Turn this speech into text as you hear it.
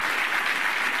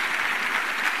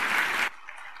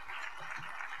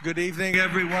Good evening,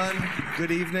 everyone. Good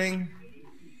evening.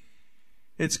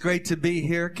 It's great to be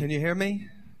here. Can you hear me?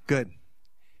 Good.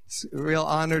 It's a real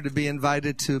honor to be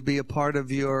invited to be a part of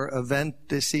your event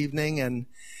this evening. And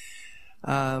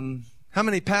how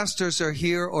many pastors are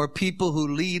here, or people who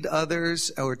lead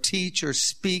others or teach or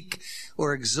speak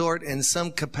or exhort in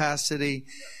some capacity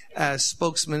as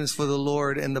spokesmen for the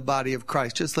Lord in the body of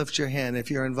Christ? Just lift your hand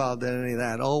if you're involved in any of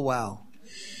that. Oh, wow.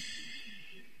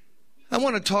 I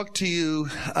want to talk to you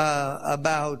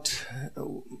about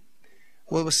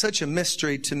what was such a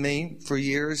mystery to me for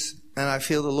years, and I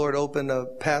feel the Lord opened a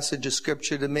passage of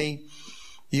Scripture to me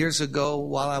years ago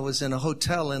while I was in a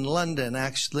hotel in London,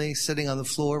 actually, sitting on the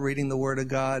floor reading the Word of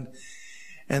God,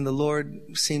 and the Lord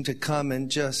seemed to come and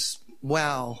just,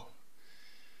 wow,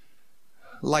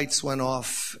 lights went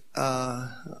off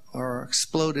or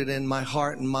exploded in my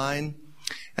heart and mind.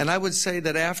 And I would say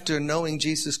that after knowing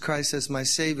Jesus Christ as my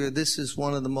Savior, this is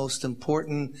one of the most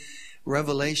important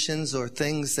revelations or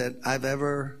things that I've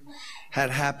ever had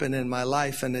happen in my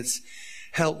life. And it's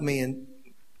helped me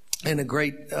in a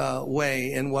great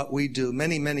way in what we do.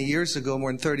 Many, many years ago,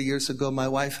 more than 30 years ago, my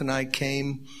wife and I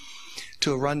came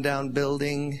to a rundown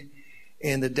building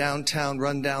in the downtown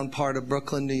rundown part of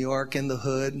Brooklyn, New York, in the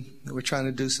hood. We're trying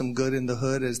to do some good in the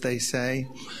hood, as they say.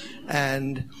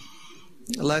 And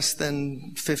less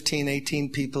than 15, 18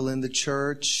 people in the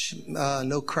church.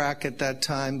 No crack at that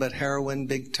time, but heroin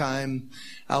big time,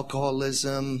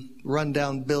 alcoholism,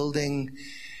 rundown building.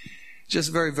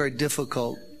 Just very, very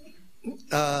difficult.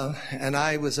 And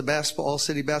I was a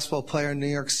all-city basketball player in New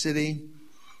York City.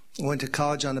 I went to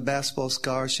college on a basketball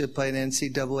scholarship, played an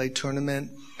NCAA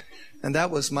tournament. And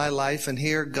that was my life. And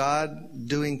here, God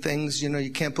doing things,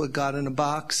 you can't put God in a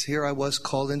box. Here I was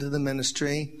called into the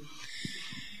ministry.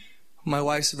 My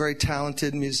wife's a very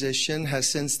talented musician, has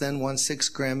since then won 6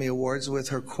 Grammy Awards with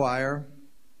her choir.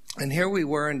 And here we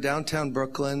were in downtown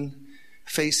Brooklyn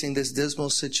facing this dismal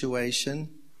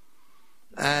situation.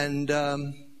 And,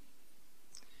 God,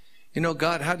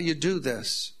 how do you do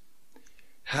this?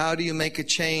 How do you make a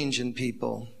change in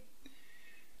people?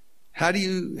 How do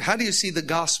you see the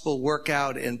gospel work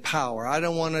out in power? I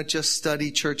don't want to just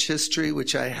study church history,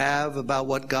 which I have, about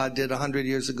what God did 100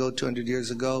 years ago, 200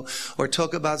 years ago, or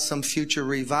talk about some future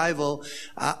revival.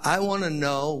 We want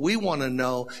to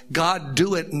know, God,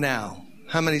 do it now.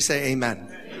 How many say amen?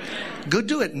 Amen. Go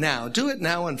do it now. Do it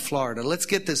now in Florida. Let's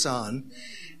get this on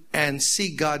and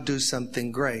see God do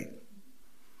something great.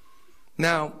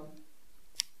 Now,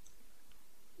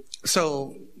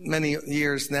 so many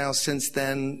years now since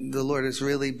then, the Lord has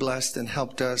really blessed and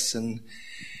helped us, and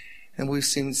we've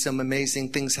seen some amazing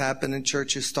things happen in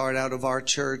churches start out of our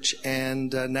church,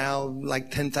 and now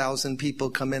like 10,000 people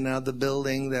come in and out of the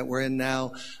building that we're in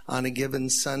now on a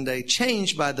given Sunday,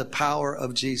 changed by the power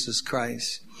of Jesus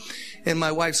Christ. In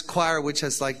my wife's choir, which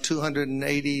has like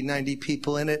 280, 90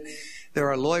 people in it, there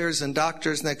are lawyers and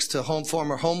doctors next to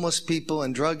former homeless people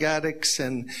and drug addicts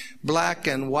and black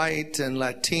and white and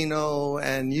Latino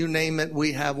and you name it.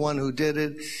 We have one who did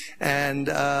it. And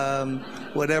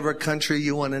whatever country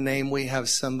you want to name, we have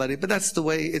somebody. But that's the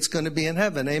way it's going to be in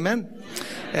heaven. Amen?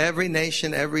 Every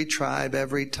nation, every tribe,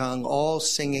 every tongue, all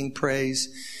singing praise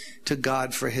to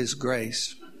God for His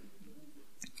grace.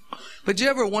 But do you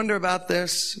ever wonder about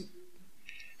this?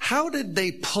 How did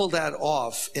they pull that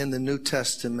off in the New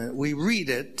Testament? We read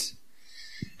it.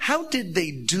 How did they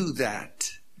do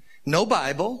that? No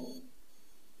Bible,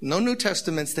 no New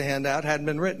Testaments to hand out, hadn't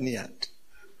been written yet.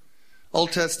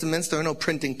 Old Testaments, there are no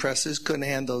printing presses, couldn't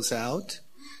hand those out,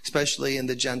 especially in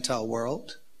the Gentile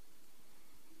world.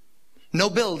 No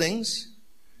buildings.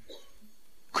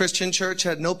 Christian church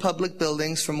had no public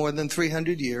buildings for more than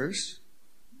 300 years.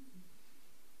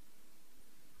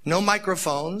 No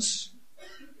microphones.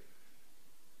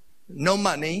 No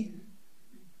money.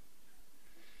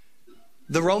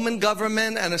 The Roman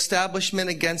government and establishment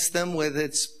against them with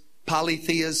its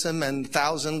polytheism and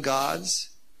 1,000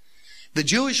 gods. The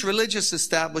Jewish religious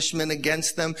establishment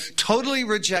against them, totally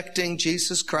rejecting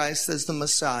Jesus Christ as the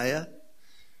Messiah.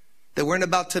 They weren't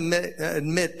about to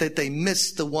admit that they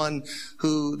missed the one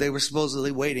who they were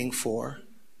supposedly waiting for.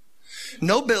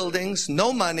 No buildings,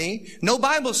 no money, no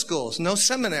Bible schools, no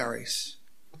seminaries.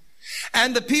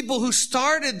 And the people who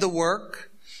started the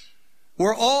work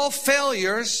were all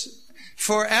failures,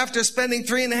 for after spending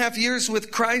 3.5 years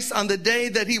with Christ, on the day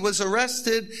that He was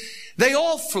arrested, they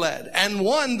all fled. And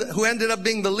one who ended up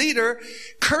being the leader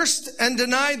cursed and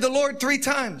denied the Lord 3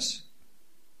 times.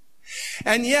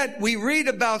 And yet we read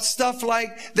about stuff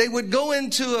like they would go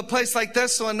into a place like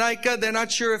Thessalonica. They're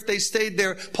not sure if they stayed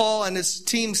there. Paul and his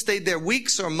team stayed there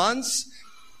weeks or months.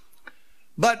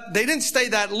 But they didn't stay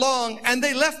that long, and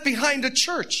they left behind a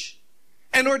church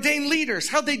and ordained leaders.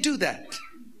 How'd they do that?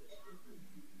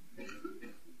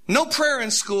 No prayer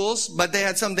in schools, but they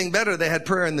had something better. They had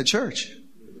prayer in the church.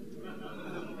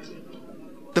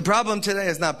 The problem today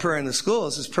is not prayer in the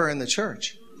schools, it's prayer in the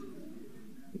church.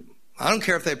 I don't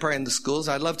care if they pray in the schools.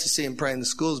 I'd love to see them pray in the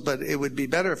schools, but it would be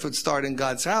better if it would start in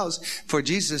God's house. For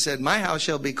Jesus said, my house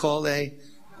shall be called a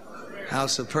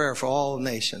house of prayer for all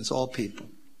nations, all people.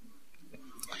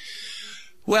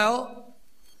 Well,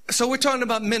 so we're talking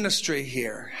about ministry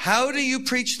here. How do you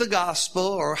preach the gospel,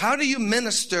 or how do you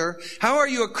minister? How are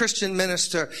you a Christian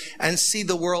minister and see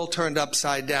the world turned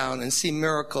upside down and see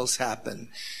miracles happen?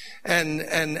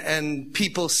 And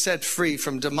people set free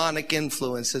from demonic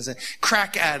influences, and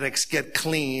crack addicts get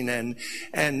clean,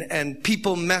 and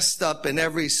people messed up in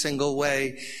every single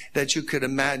way that you could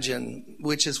imagine,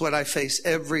 which is what I face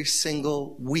every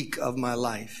single week of my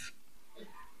life.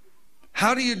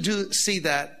 How do you see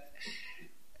that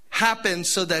happen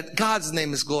so that God's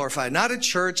name is glorified? Not a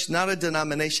church, not a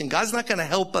denomination. God's not going to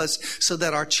help us so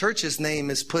that our church's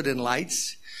name is put in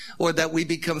lights, or that we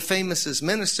become famous as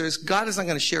ministers. God is not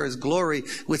going to share his glory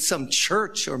with some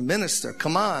church or minister.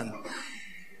 Come on.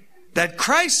 That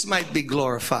Christ might be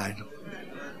glorified.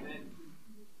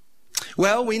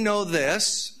 Well, we know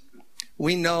this.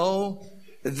 We know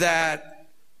that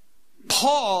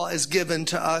Paul is given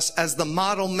to us as the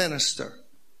model minister.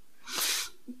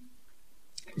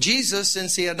 Jesus,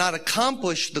 since he had not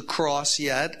accomplished the cross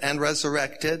yet and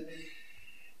resurrected,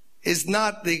 is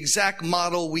not the exact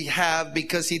model we have,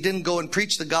 because he didn't go and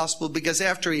preach the gospel, because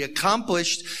after he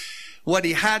accomplished what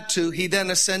he had to, he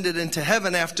then ascended into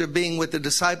heaven after being with the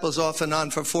disciples off and on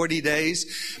for 40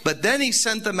 days. But then he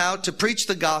sent them out to preach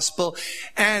the gospel.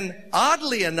 And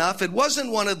oddly enough, it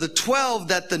wasn't one of the 12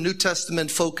 that the New Testament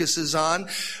focuses on,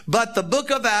 but the book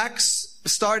of Acts,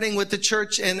 starting with the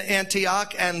church in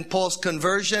Antioch and Paul's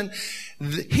conversion,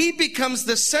 he becomes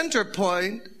the center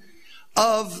point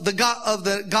of the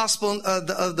gospel, of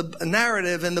the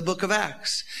narrative in the book of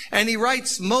Acts. And he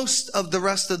writes most of the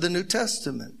rest of the New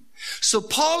Testament. So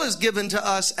Paul is given to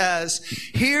us as,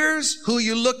 here's who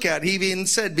you look at. He even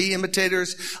said, be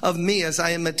imitators of me as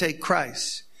I imitate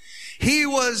Christ. He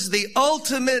was the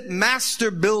ultimate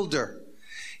master builder.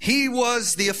 He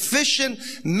was the efficient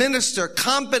minister,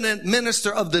 competent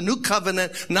minister of the new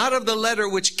covenant, not of the letter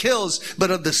which kills,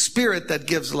 but of the spirit that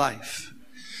gives life.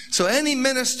 So any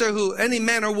minister any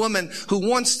man or woman who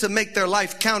wants to make their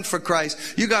life count for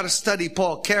Christ, you got to study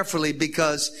Paul carefully,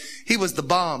 because he was the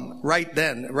bomb right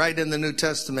then, right in the New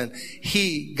Testament.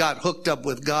 He got hooked up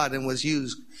with God and was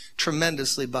used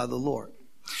tremendously by the Lord.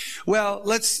 Well,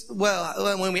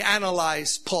 when we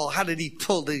analyze Paul, how did he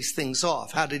pull these things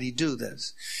off? How did he do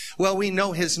this? Well, we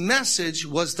know his message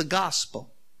was the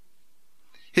gospel.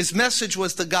 His message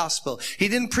was the gospel. He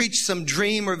didn't preach some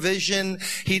dream or vision.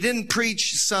 He didn't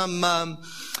preach something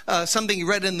he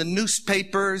read in the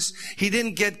newspapers. He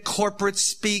didn't get corporate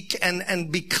speak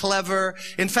and be clever.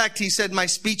 In fact, he said, my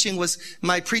preaching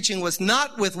was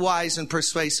not with wise and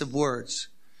persuasive words,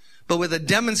 but with a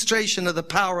demonstration of the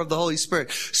power of the Holy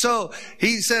Spirit. So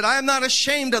he said, I am not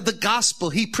ashamed of the gospel.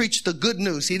 He preached the good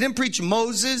news. He didn't preach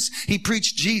Moses. He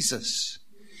preached Jesus.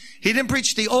 He didn't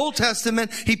preach the Old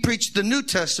Testament. He preached the New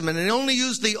Testament. And he only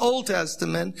used the Old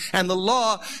Testament and the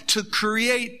law to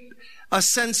create a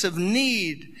sense of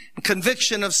need,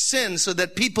 conviction of sin, so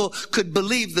that people could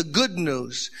believe the good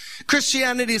news.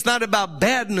 Christianity is not about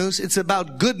bad news. It's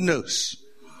about good news.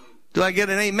 Do I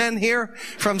get an amen here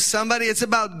from somebody? It's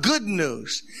about good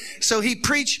news. So he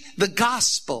preached the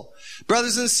gospel.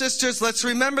 Brothers and sisters, let's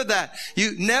remember that.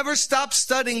 You never stop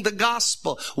studying the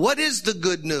gospel. What is the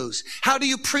good news? How do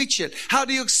you preach it? How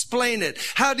do you explain it?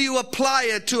 How do you apply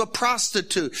it to a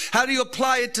prostitute? How do you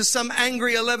apply it to some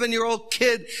angry 11-year-old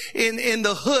kid in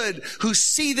the hood who's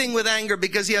seething with anger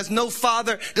because he has no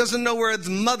father, doesn't know where his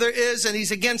mother is, and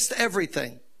he's against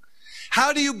everything?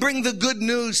 How do you bring the good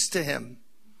news to him?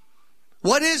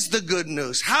 What is the good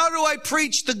news? How do I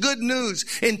preach the good news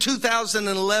in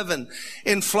 2011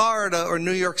 in Florida or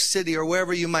New York City or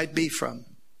wherever you might be from?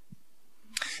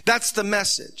 That's the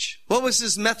message. What was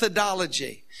his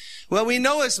methodology? Well, we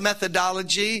know his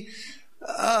methodology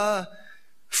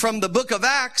from the book of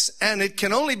Acts, and it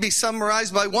can only be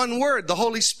summarized by one word, the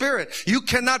Holy Spirit. You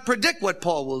cannot predict what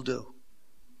Paul will do.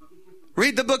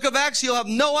 Read the book of Acts, you'll have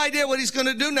no idea what he's going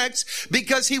to do next,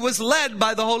 because he was led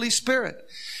by the Holy Spirit.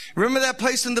 Remember that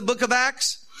place in the book of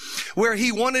Acts where he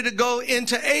wanted to go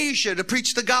into Asia to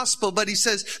preach the gospel, but he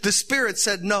says the Spirit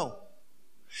said no.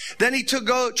 Then he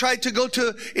tried to go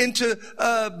into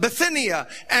Bithynia,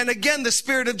 and again the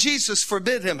Spirit of Jesus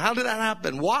forbid him. How did that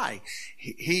happen? Why?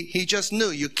 He just knew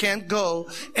you can't go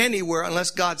anywhere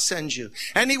unless God sends you.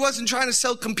 And he wasn't trying to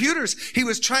sell computers. He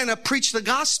was trying to preach the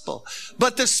gospel.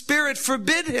 But the Spirit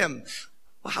forbid him.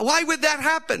 Why would that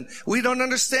happen? We don't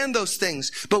understand those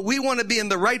things. But we want to be in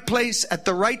the right place at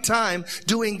the right time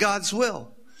doing God's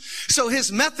will. So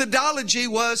his methodology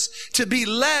was to be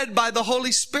led by the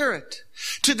Holy Spirit,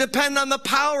 to depend on the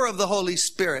power of the Holy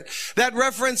Spirit. That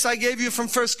reference I gave you from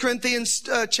 1 Corinthians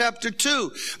chapter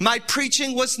 2. My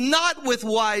preaching was not with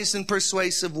wise and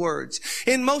persuasive words.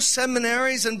 In most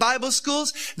seminaries and Bible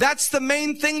schools, that's the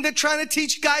main thing they're trying to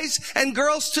teach guys and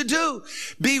girls to do.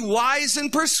 Be wise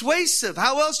and persuasive.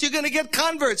 How else are you going to get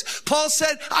converts? Paul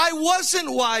said, I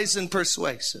wasn't wise and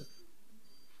persuasive.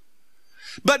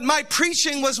 But my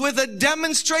preaching was with a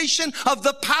demonstration of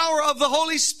the power of the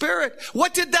Holy Spirit.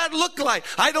 What did that look like?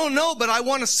 I don't know, but I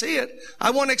want to see it.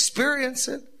 I want to experience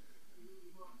it.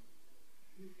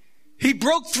 He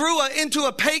broke through into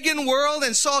a pagan world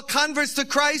and saw converts to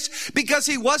Christ because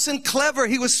he wasn't clever.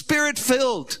 He was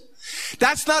Spirit-filled.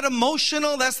 That's not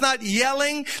emotional. That's not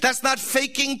yelling. That's not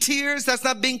faking tears. That's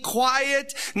not being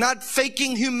quiet, not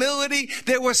faking humility.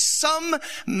 There was some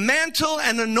mantle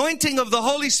and anointing of the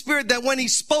Holy Spirit that when he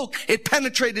spoke, it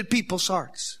penetrated people's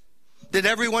hearts. Did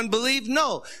everyone believe?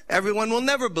 No. Everyone will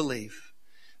never believe.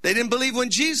 They didn't believe when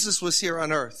Jesus was here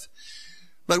on earth.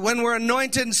 But when we're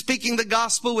anointed and speaking the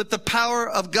gospel with the power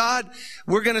of God,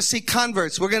 we're going to see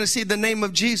converts. We're going to see the name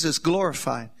of Jesus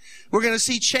glorified. We're going to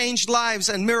see changed lives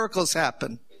and miracles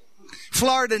happen.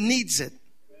 Florida needs it.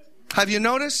 Have you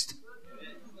noticed?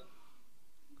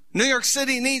 New York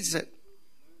City needs it.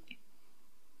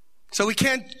 So we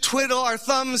can't twiddle our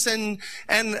thumbs and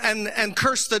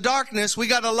curse the darkness. We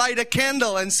got to light a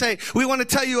candle and say, we want to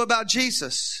tell you about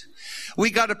Jesus. We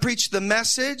got to preach the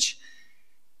message.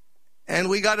 And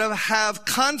we got to have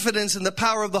confidence in the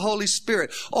power of the Holy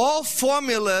Spirit. All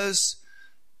formulas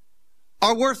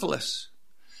are worthless.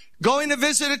 Going to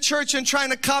visit a church and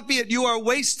trying to copy it, you are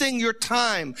wasting your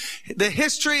time. The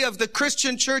history of the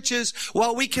Christian churches,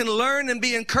 while we can learn and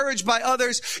be encouraged by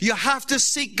others, you have to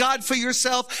seek God for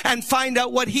yourself and find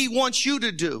out what He wants you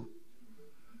to do.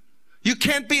 You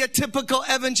can't be a typical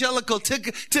evangelical,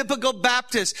 typical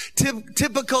Baptist,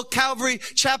 typical Calvary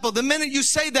Chapel. The minute you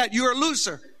say that, you're a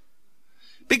loser.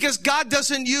 Because God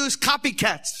doesn't use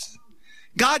copycats.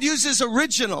 God uses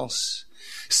originals.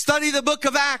 Study the book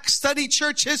of Acts. Study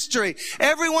church history.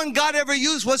 Everyone God ever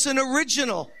used was an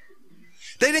original.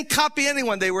 They didn't copy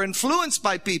anyone. They were influenced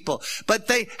by people. But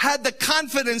they had the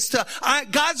confidence to,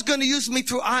 God's going to use me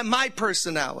through my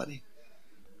personality.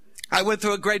 I went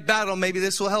through a great battle. Maybe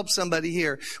this will help somebody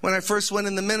here. When I first went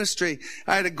in the ministry,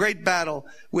 I had a great battle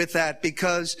with that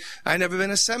because I'd never been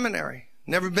to seminary.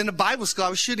 Never been to Bible school. I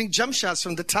was shooting jump shots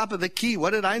from the top of the key.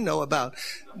 What did I know about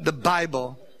the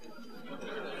Bible?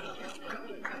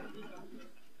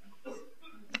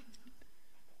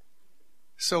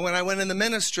 So when I went in the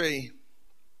ministry,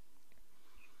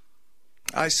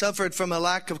 I suffered from a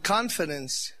lack of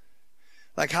confidence.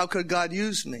 Like, how could God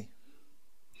use me?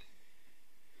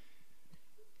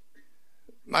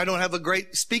 I don't have a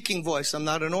great speaking voice. I'm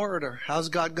not an orator. How's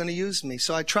God going to use me?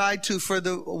 So I tried to, for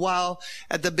the while,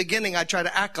 at the beginning, I tried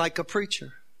to act like a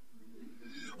preacher.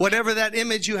 Whatever that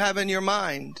image you have in your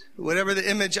mind, whatever the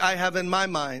image I have in my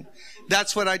mind,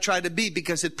 that's what I tried to be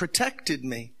because it protected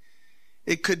me.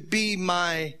 It could be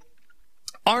my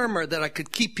armor that I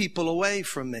could keep people away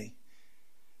from me.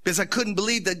 Because I couldn't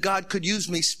believe that God could use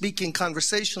me speaking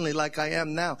conversationally like I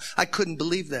am now. I couldn't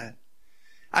believe that.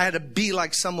 I had to be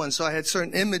like someone, so I had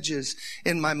certain images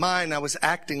in my mind. I was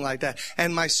acting like that.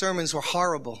 And my sermons were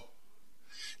horrible.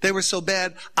 They were so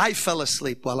bad, I fell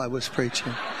asleep while I was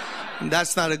preaching. And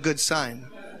that's not a good sign.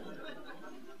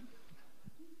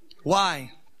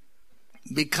 Why?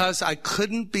 Because I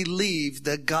couldn't believe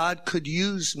that God could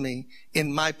use me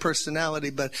in my personality.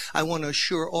 But I want to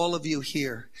assure all of you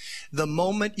here, the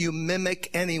moment you mimic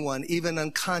anyone, even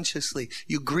unconsciously,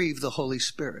 you grieve the Holy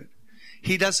Spirit.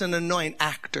 He doesn't anoint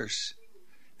actors,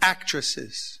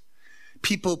 actresses,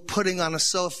 people putting on a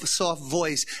soft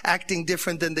voice, acting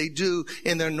different than they do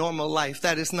in their normal life.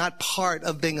 That is not part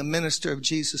of being a minister of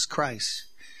Jesus Christ.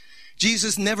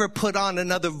 Jesus never put on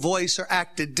another voice or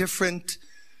acted different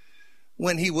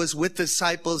when he was with the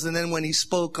disciples and then when he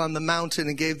spoke on the mountain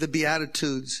and gave the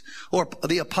Beatitudes, or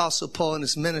the Apostle Paul in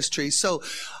his ministry. So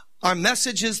our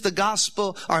message is the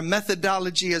gospel. Our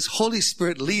methodology is Holy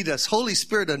Spirit lead us. Holy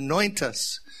Spirit anoint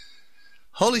us.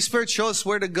 Holy Spirit show us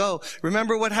where to go.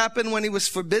 Remember what happened when he was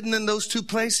forbidden in those two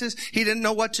places? He didn't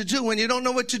know what to do. When you don't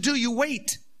know what to do, you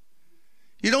wait.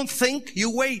 You don't think,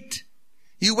 you wait.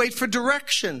 You wait for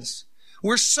directions.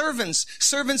 We're servants.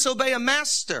 Servants obey a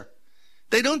master.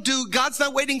 They don't do, God's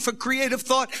not waiting for creative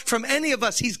thought from any of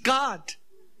us. He's God.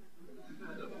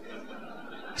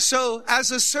 So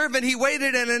as a servant, he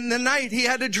waited, and in the night he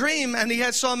had a dream, and he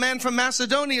saw a man from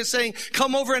Macedonia saying,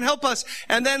 come over and help us.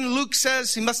 And then Luke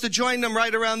says, he must have joined them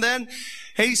right around then.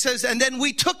 And he says, and then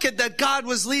we took it that God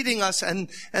was leading us, and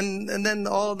then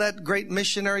all that great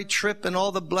missionary trip and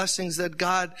all the blessings that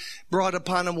God brought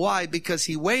upon him. Why? Because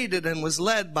he waited and was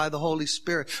led by the Holy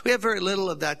Spirit. We have very little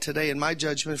of that today, in my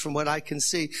judgment, from what I can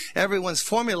see. Everyone's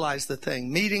formalized the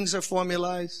thing. Meetings are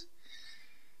formalized.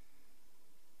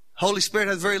 Holy Spirit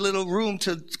has very little room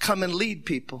to come and lead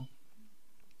people.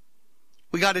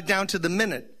 We got it down to the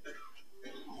minute.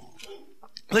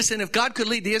 Listen, if God could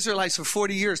lead the Israelites for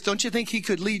 40 years, don't you think he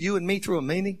could lead you and me through a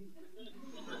meeting?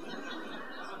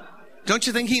 Don't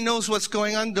you think he knows what's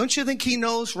going on? Don't you think he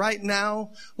knows right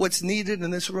now what's needed in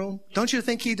this room? Don't you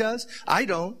think he does? I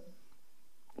don't.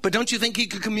 But don't you think he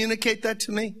could communicate that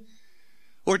to me?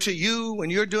 Or to you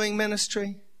when you're doing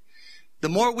ministry? The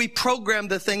more we program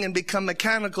the thing and become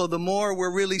mechanical, the more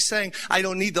we're really saying, I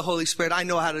don't need the Holy Spirit. I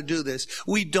know how to do this.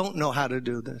 We don't know how to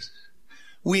do this.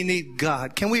 We need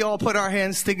God. Can we all put our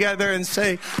hands together and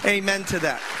say amen to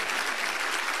that?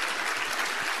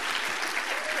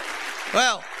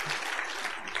 Well,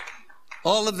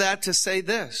 all of that to say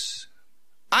this.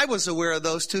 I was aware of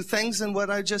those two things, and what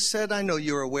I just said, I know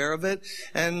you're aware of it,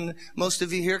 and most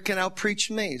of you here can out-preach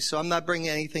me, so I'm not bringing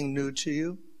anything new to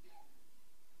you.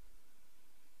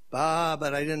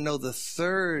 But I didn't know the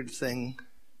third thing.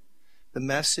 The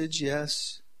message,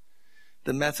 yes.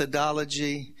 The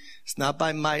methodology. It's not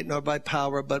by might nor by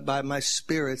power, but by my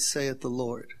Spirit, saith the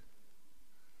Lord.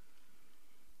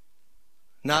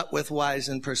 Not with wise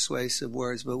and persuasive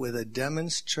words, but with a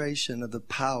demonstration of the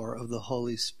power of the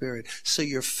Holy Spirit. So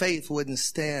your faith wouldn't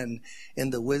stand in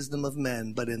the wisdom of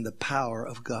men, but in the power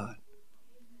of God.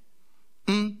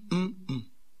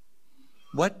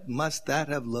 What must that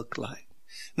have looked like?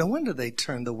 No wonder they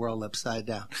turned the world upside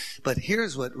down. But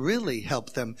here's what really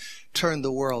helped them turn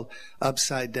the world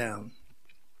upside down.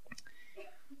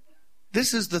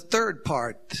 This is the third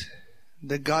part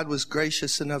that God was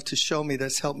gracious enough to show me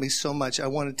that's helped me so much. I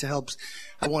wanted to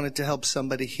help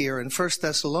somebody here. In 1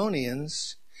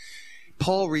 Thessalonians,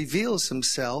 Paul reveals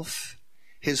himself,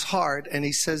 his heart, and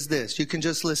he says this. You can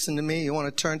just listen to me. You want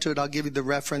to turn to it, I'll give you the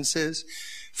references.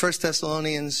 1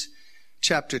 Thessalonians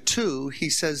chapter 2,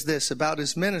 he says this about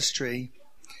his ministry.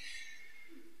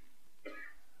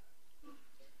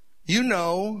 You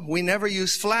know, we never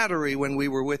used flattery when we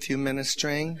were with you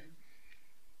ministering,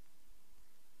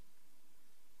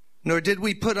 nor did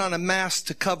we put on a mask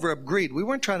to cover up greed. We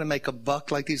weren't trying to make a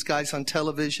buck like these guys on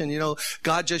television. You know,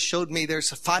 God just showed me there's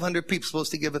 500 people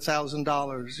supposed to give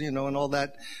 $1,000, you know, and all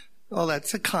that. All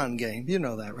that's a con game. You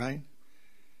know that, right?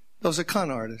 Those are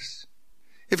con artists.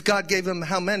 If God gave him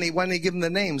how many, why didn't he give him the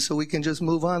names so we can just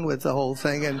move on with the whole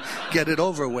thing and get it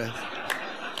over with?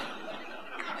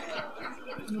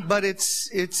 But it's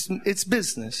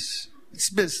business. It's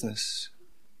business.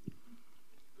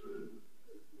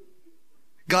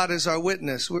 God is our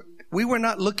witness. We were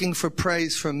not looking for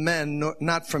praise from men,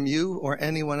 not from you or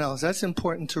anyone else. That's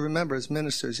important to remember as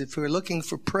ministers. If we're looking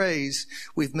for praise,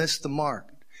 we've missed the mark.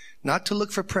 Not to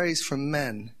look for praise from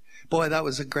men. Boy, that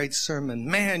was a great sermon.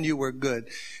 Man, you were good.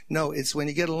 No, it's when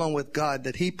you get along with God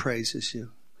that he praises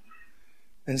you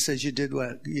and says you did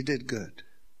what? You did good.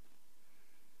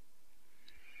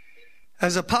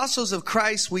 As apostles of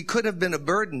Christ, we could have been a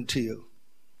burden to you.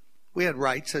 We had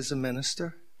rights as a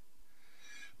minister.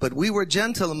 But we were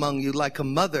gentle among you like a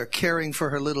mother caring for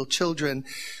her little children.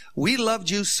 We loved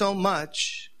you so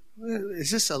much.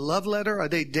 Is this a love letter? Are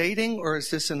they dating, or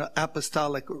is this an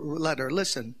apostolic letter?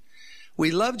 Listen. We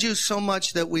loved you so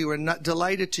much that we were not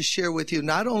delighted to share with you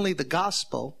not only the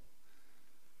gospel,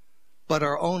 but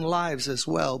our own lives as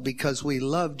well, because we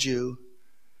loved you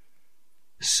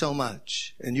so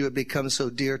much, and you had become so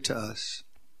dear to us.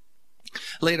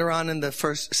 Later on in the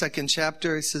second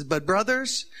chapter, it says, but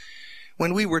brothers,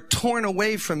 when we were torn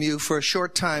away from you for a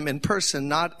short time in person,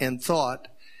 not in thought,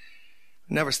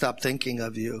 never stop thinking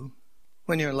of you.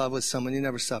 When you're in love with someone, you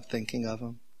never stop thinking of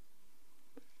them.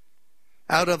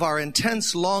 Out of our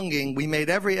intense longing, we made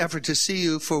every effort to see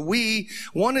you, for we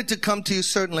wanted to come to you.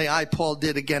 Certainly I, Paul,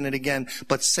 did again and again,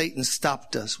 but Satan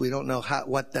stopped us. We don't know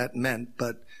what that meant,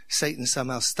 but Satan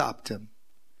somehow stopped him.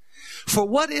 For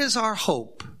what is our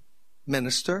hope,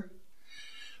 minister?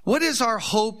 What is our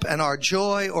hope and our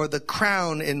joy, or the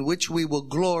crown in which we will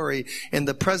glory in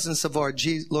the presence of our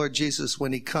Lord Jesus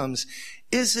when he comes?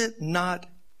 Is it not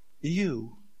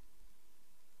you?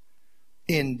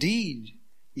 Indeed,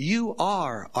 you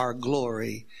are our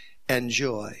glory and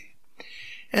joy.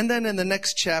 And then in the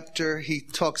next chapter, he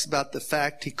talks about the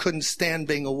fact he couldn't stand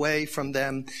being away from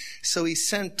them. So he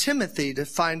sent Timothy to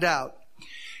find out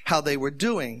how they were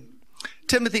doing.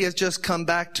 Timothy has just come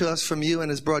back to us from you and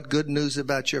has brought good news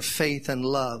about your faith and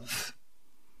love.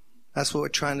 That's what we're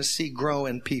trying to see grow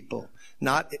in people.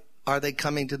 Not are they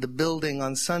coming to the building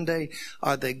on Sunday?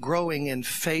 Are they growing in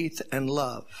faith and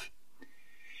love?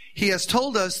 He has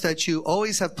told us that you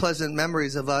always have pleasant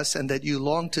memories of us and that you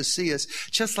long to see us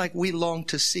just like we long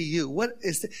to see you. What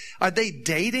is are they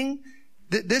dating?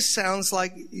 This sounds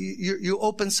like you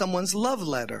open someone's love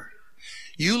letter.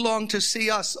 You long to see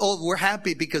us. Oh, we're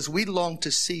happy because we long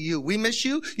to see you. We miss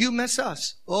you. You miss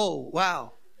us. Oh,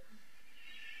 wow.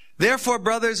 Therefore,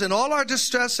 brothers, in all our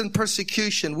distress and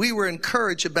persecution, we were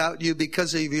encouraged about you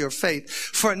because of your faith.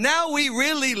 For now we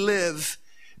really live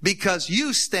because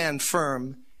you stand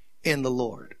firm in the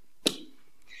Lord.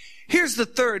 Here's the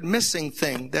third missing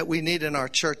thing that we need in our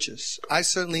churches. I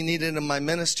certainly need it in my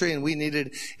ministry, and we need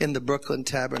it in the Brooklyn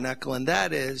Tabernacle, and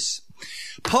that is,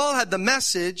 Paul had the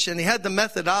message and he had the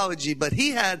methodology, but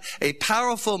he had a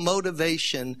powerful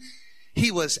motivation.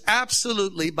 He was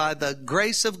absolutely, by the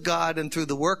grace of God and through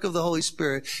the work of the Holy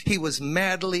Spirit, he was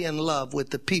madly in love with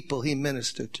the people he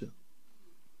ministered to.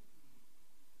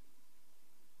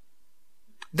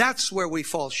 That's where we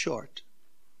fall short.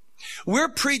 We're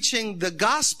preaching the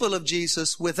gospel of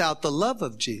Jesus without the love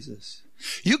of Jesus.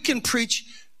 You can preach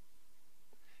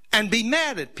and be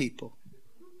mad at people.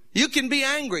 You can be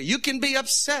angry. You can be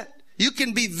upset. You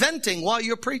can be venting while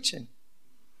you're preaching.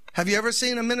 Have you ever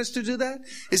seen a minister do that?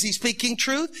 Is he speaking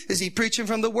truth? Is he preaching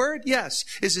from the word? Yes.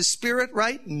 Is his spirit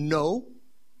right? No.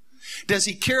 Does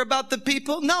he care about the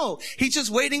people? No. He's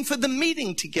just waiting for the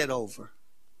meeting to get over.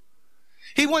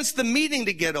 He wants the meeting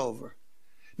to get over.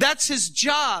 That's his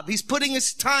job. He's putting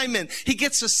his time in. He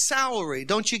gets a salary.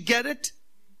 Don't you get it?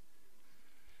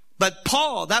 But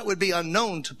Paul, that would be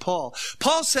unknown to Paul.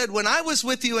 Paul said, when I was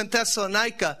with you in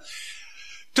Thessalonica,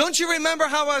 don't you remember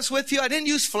how I was with you? I didn't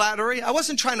use flattery. I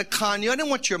wasn't trying to con you. I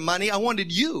didn't want your money. I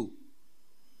wanted you.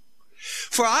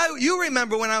 You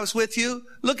remember when I was with you,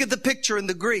 look at the picture in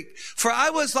the Greek. For I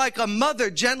was like a mother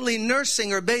gently nursing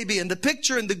her baby. And the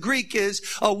picture in the Greek is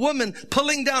a woman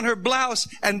pulling down her blouse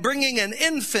and bringing an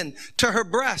infant to her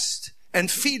breast and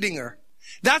feeding her.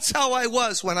 That's how I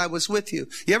was when I was with you.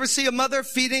 You ever see a mother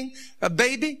feeding a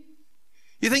baby?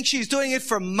 You think she's doing it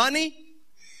for money?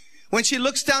 When she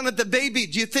looks down at the baby,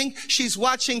 do you think she's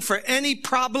watching for any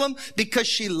problem because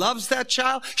she loves that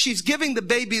child? She's giving the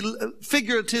baby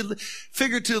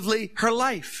figuratively her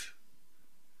life.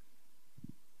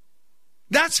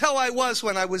 That's how I was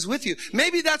when I was with you.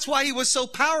 Maybe that's why he was so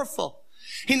powerful.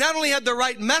 He not only had the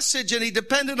right message and he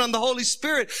depended on the Holy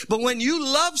Spirit, but when you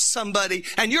love somebody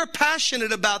and you're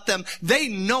passionate about them, they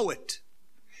know it.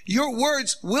 Your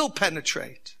words will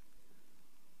penetrate.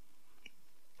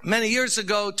 Many years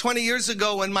ago, 20 years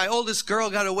ago, when my oldest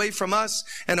girl got away from us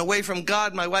and away from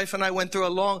God, my wife and I went through a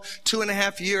long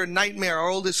 2.5-year nightmare. Our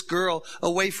oldest girl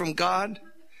away from God.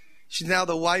 She's now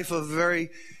the wife of a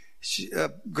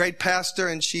great pastor,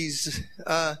 and she's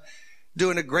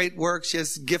doing a great work. She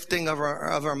has gifting of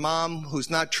her mom,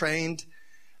 who's not trained.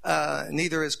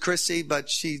 Neither is Chrissy, but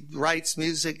she writes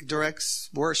music, directs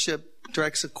worship,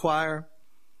 directs a choir.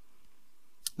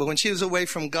 But when she was away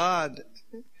from God,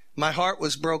 my heart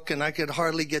was broken. I could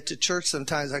hardly get to church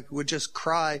sometimes. I would just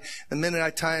cry. The minute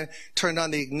I turned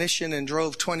on the ignition and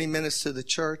drove 20 minutes to the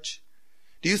church.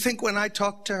 Do you think when I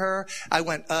talked to her, I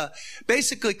went,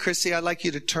 basically, Chrissy, I'd like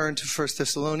you to turn to 1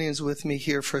 Thessalonians with me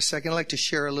here for a second. I'd like to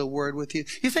share a little word with you.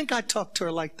 You think I talked to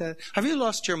her like that? Have you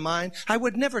lost your mind? I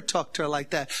would never talk to her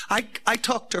like that. I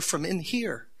talked to her from in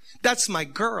here. That's my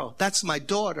girl. That's my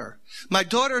daughter. My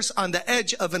daughter's on the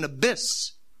edge of an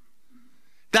abyss.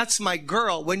 That's my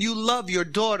girl. When you love your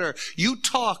daughter, you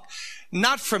talk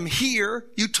not from here,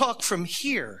 you talk from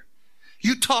here.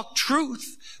 You talk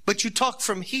truth, but you talk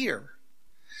from here.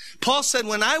 Paul said,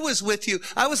 when I was with you,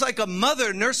 I was like a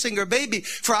mother nursing her baby.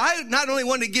 For I not only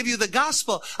wanted to give you the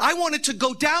gospel, I wanted to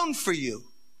go down for you.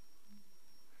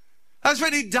 I was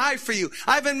ready to die for you.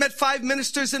 I haven't met 5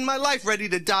 ministers in my life ready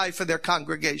to die for their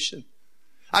congregation.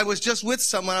 I was just with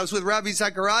someone. I was with Rabbi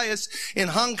Zacharias in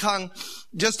Hong Kong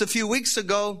just a few weeks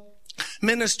ago,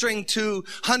 ministering to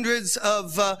hundreds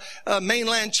of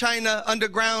mainland China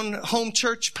underground home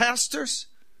church pastors.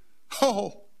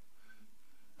 Oh,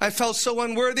 I felt so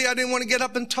unworthy, I didn't want to get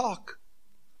up and talk.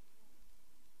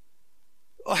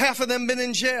 Half of them been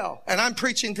in jail, and I'm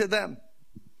preaching to them.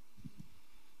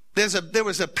 There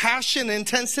was a passion,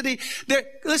 intensity.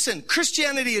 Listen,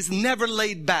 Christianity is never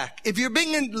laid back. If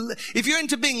you're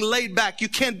into being laid back, you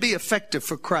can't be effective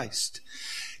for Christ.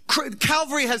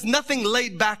 Calvary has nothing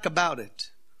laid back about it.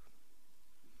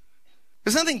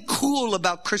 There's nothing cool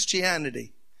about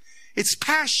Christianity. It's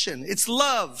passion. It's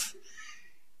love.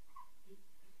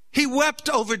 He wept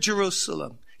over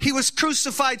Jerusalem. He was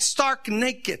crucified stark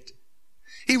naked.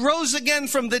 He rose again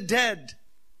from the dead.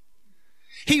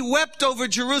 He wept over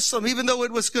Jerusalem, even though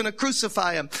it was going to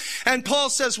crucify him. And Paul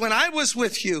says, when I was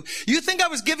with you, you think I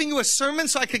was giving you a sermon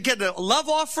so I could get a love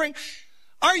offering?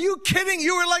 Are you kidding?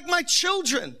 You were like my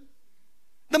children.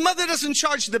 The mother doesn't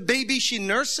charge the baby she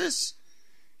nurses.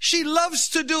 She loves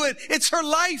to do it. It's her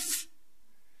life.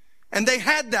 And they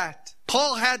had that.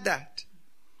 Paul had that.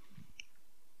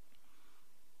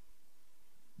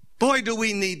 Boy, do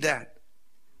we need that.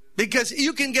 Because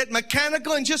you can get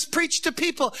mechanical and just preach to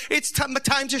people. It's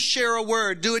time to share a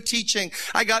word, do a teaching.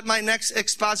 I got my next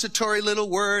expository little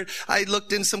word. I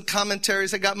looked in some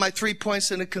commentaries. I got my 3 points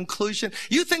and a conclusion.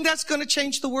 You think that's going to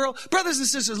change the world? Brothers and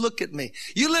sisters, look at me.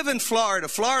 You live in Florida.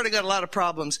 Florida got a lot of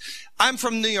problems. I'm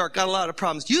from New York, got a lot of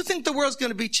problems. You think the world's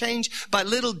going to be changed by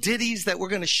little ditties that we're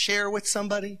going to share with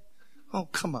somebody? Oh,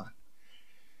 come on.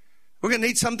 We're going to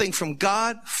need something from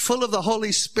God, full of the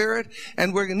Holy Spirit,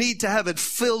 and we're going to need to have it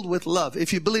filled with love.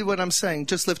 If you believe what I'm saying,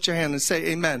 just lift your hand and say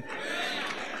amen.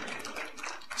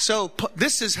 So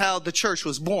this is how the church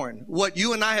was born. What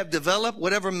you and I have developed,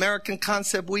 whatever American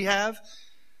concept we have,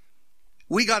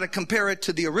 we got to compare it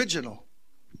to the original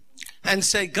and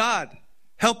say, God,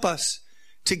 help us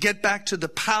to get back to the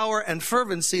power and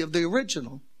fervency of the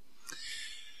original.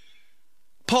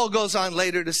 Paul goes on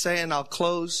later to say, and I'll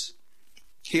close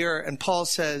here, and Paul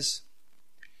says,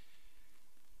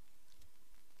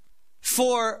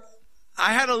 for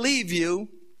I had to leave you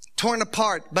torn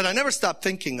apart, but I never stopped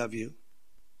thinking of you.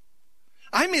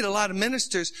 I meet a lot of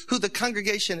ministers who the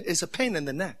congregation is a pain in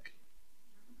the neck.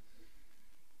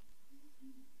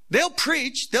 They'll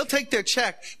preach, they'll take their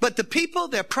check, but the people,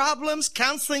 their problems,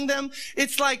 counseling them,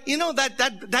 it's like, you know,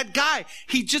 that guy,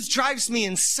 he just drives me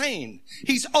insane.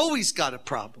 He's always got a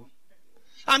problem.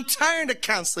 I'm tired of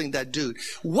counseling that dude.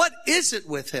 What is it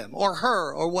with him or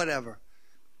her or whatever?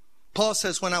 Paul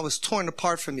says, when I was torn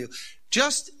apart from you,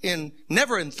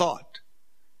 never in thought,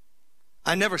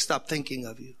 I never stopped thinking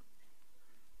of you.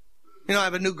 You know, I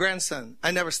have a new grandson. I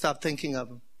never stopped thinking of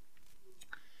him.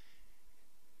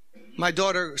 My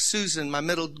daughter, Susan, my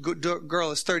middle girl,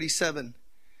 is 37.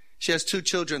 She has 2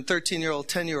 children, 13-year-old,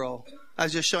 10-year-old. I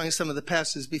was just showing some of the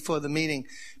pastors before the meeting,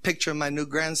 picture of my new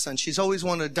grandson. She's always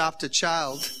wanted to adopt a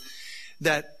child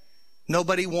that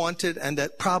nobody wanted and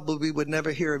that probably would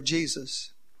never hear of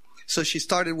Jesus. So she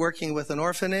started working with an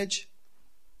orphanage.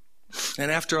 And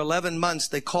after 11 months,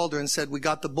 they called her and said, we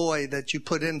got the boy that you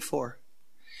put in for.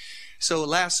 So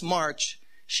last March,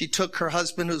 she took her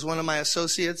husband, who's one of my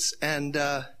associates, and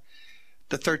the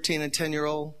 13 and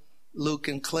 10-year-old, Luke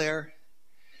and Claire.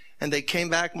 And they came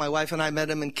back. My wife and I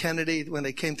met him in Kennedy when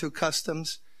they came through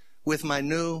customs with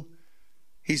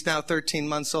he's now 13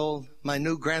 months old, my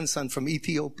new grandson from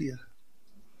Ethiopia.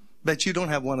 Bet you don't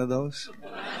have one of those.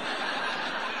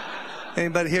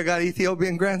 Anybody here got an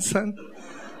Ethiopian grandson?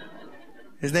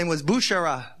 His name was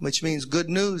Bushara, which means good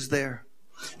news there.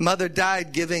 Mother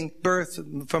died giving birth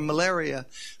from malaria.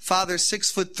 Father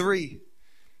 6'3".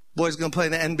 Boy's going to play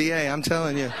in the NBA, I'm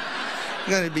telling you.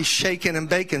 You're going to be shaking and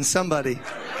baking somebody.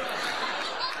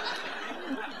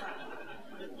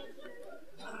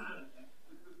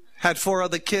 Had 4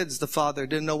 other kids, the father.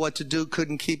 Didn't know what to do.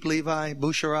 Couldn't keep Levi,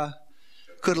 Bushara.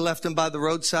 Could have left him by the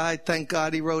roadside. Thank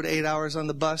God he rode 8 hours on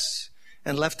the bus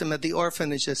and left him at the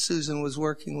orphanage that Susan was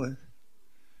working with.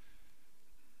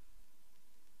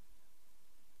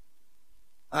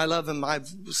 I love him. I've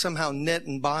somehow knit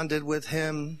and bonded with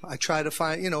him. I try to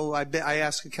find, I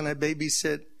asked her, can I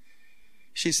babysit?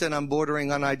 She said, I'm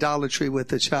bordering on idolatry with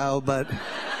the child, but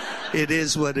it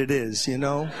is what it is, you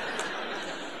know.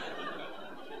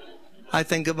 I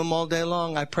think of him all day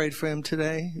long. I prayed for him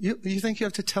today. You think you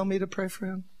have to tell me to pray for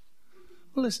him?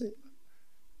 Well, listen.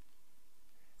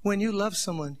 When you love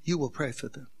someone, you will pray for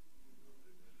them.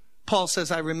 Paul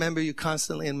says, I remember you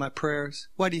constantly in my prayers.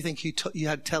 Why do you think you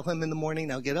had to tell him in the morning,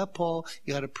 now get up, Paul,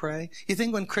 you got to pray? You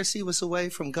think when Chrissy was away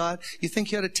from God, you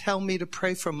think you had to tell me to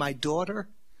pray for my daughter?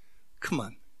 Come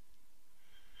on.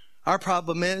 Our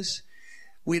problem is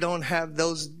we don't have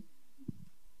those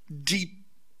deep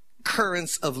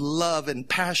currents of love and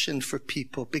passion for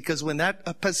people, because when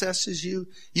that possesses you,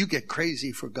 you get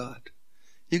crazy for God.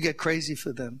 You get crazy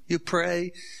for them. You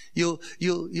pray, you'll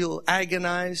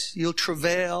agonize, you'll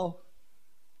travail.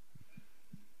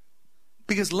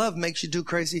 Because love makes you do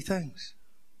crazy things.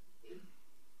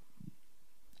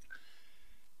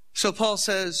 So Paul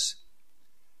says,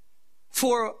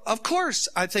 for of course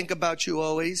I think about you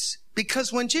always,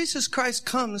 because when Jesus Christ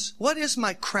comes, what is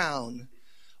my crown?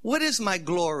 What is my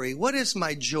glory? What is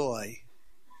my joy?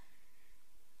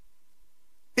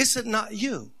 Is it not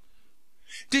you?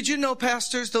 Did you know,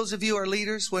 pastors, those of you who are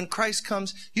leaders, when Christ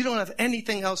comes, you don't have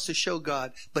anything else to show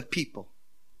God but people.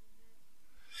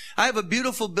 I have a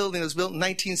beautiful building that was built in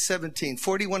 1917,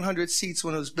 4,100 seats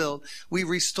when it was built. We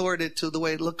restored it to the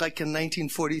way it looked like in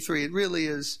 1943. It really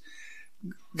is.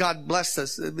 God blessed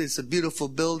us. It's a beautiful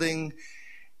building,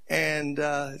 and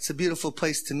it's a beautiful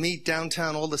place to meet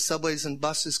downtown. All the subways and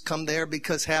buses come there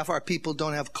because half our people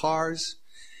don't have cars.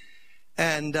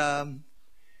 And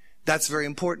that's very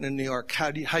important in New York.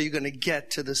 How are you going to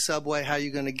get to the subway? How are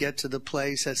you going to get to the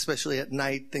place? Especially at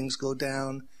night, things go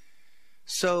down.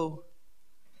 So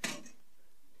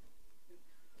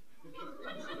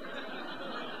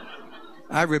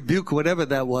I rebuke whatever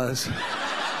that was.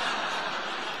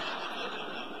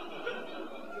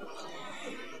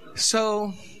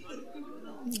 So,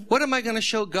 what am I going to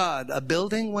show God? A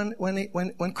building?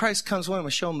 When Christ comes, what am I going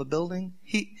to show him? A building?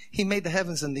 He made the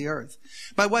heavens and the earth.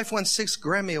 My wife won 6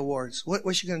 Grammy Awards.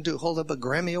 What's she going to do? Hold up a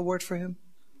Grammy Award for him?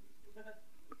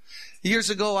 Years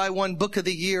ago, I won Book of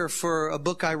the Year for a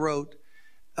book I wrote.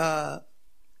 And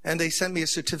they sent me a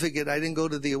certificate. I didn't go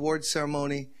to the award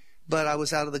ceremony, but I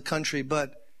was out of the country.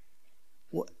 But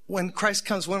when Christ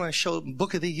comes, what am I going to show him?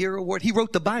 Book of the Year award? He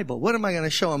wrote the Bible. What am I going to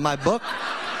show him? My book?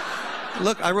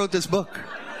 Look, I wrote this book.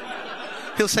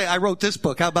 He'll say, I wrote this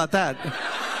book. How about that?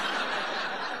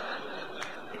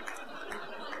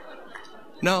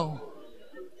 No.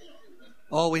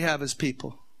 All we have is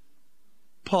people.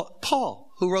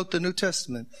 Paul, who wrote the New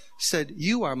Testament, said,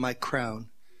 you are my crown.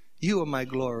 You are my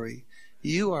glory.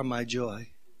 You are my joy.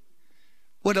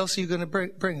 What else are you going to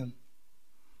bring him?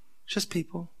 Just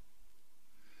people.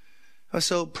 I was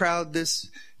so proud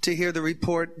to hear the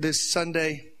report this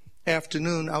Sunday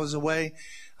afternoon. I was away.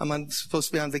 I'm supposed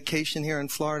to be on vacation here in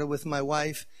Florida with my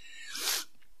wife.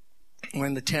 We're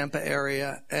in the Tampa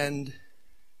area, and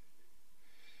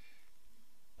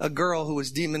a girl who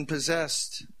was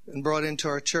demon-possessed and brought into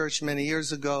our church many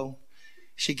years ago,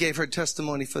 she gave her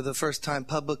testimony for the first time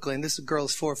publicly, and this girl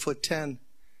is 4'10",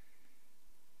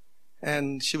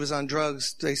 and she was on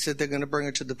drugs. They said they're going to bring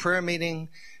her to the prayer meeting,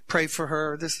 pray for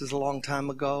her. This is a long time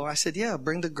ago. I said, yeah,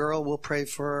 bring the girl. We'll pray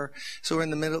for her. So we're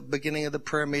in the beginning of the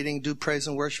prayer meeting, do praise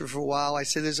and worship for a while. I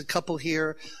said, there's a couple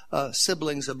here,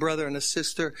 siblings, a brother and a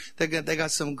sister. They got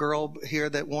some girl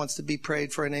here that wants to be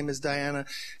prayed for. Her name is Diana.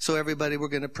 So everybody, we're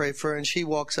going to pray for her. And she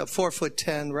walks up,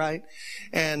 4'10", right?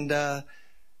 And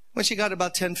when she got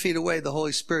about 10 feet away, the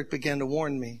Holy Spirit began to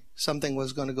warn me something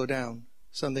was going to go down.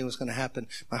 Something was going to happen.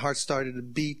 My heart started to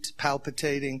beat,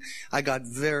 palpitating. I got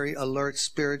very alert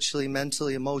spiritually,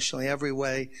 mentally, emotionally, every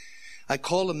way. I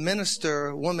called a minister,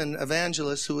 a woman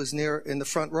evangelist who was near in the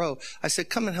front row. I said,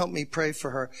 come and help me pray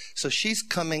for her. So she's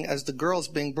coming as the girl's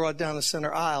being brought down the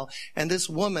center aisle. And this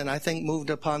woman, I think moved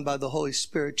upon by the Holy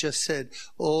Spirit, just said,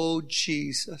 oh,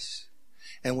 Jesus.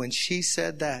 And when she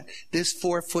said that, this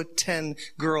 4'10"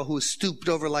 girl who was stooped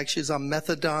over like she's on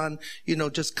methadone,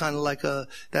 just kind of like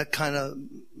that kind of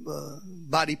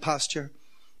body posture,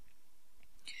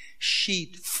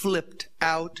 she flipped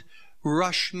out,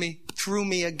 rushed me, threw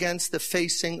me against the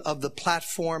facing of the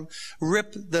platform,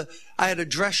 I had a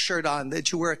dress shirt on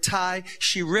that you wear a tie.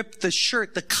 She ripped the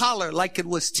shirt, the collar, like it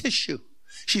was tissue.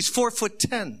 She's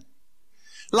 4'10".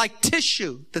 Like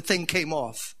tissue, the thing came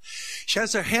off. She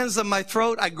has her hands on my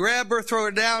throat. I grab her, throw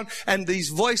her down, and these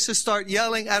voices start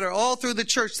yelling at her all through the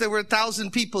church. There were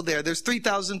 1,000 people there. There's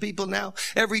 3,000 people now.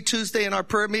 Every Tuesday in our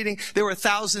prayer meeting, there were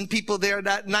 1,000 people there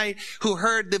that night who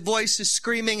heard the voices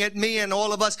screaming at me and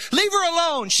all of us. Leave her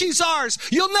alone. She's ours.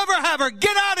 You'll never have her.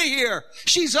 Get out of here.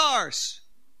 She's ours.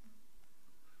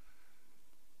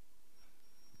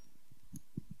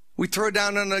 I threw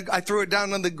her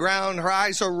down on the ground. Her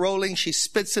eyes are rolling. She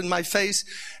spits in my face.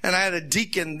 And I had a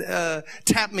deacon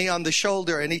tap me on the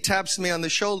shoulder. And he taps me on the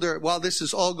shoulder while this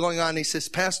is all going on. He says,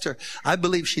 Pastor, I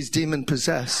believe she's demon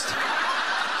possessed.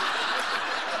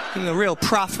 A real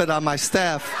prophet on my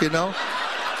staff,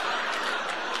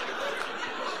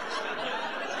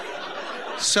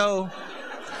 So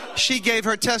she gave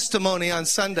her testimony on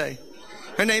Sunday.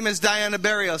 Her name is Diana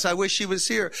Barrios. I wish she was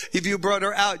here. If you brought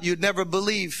her out, you'd never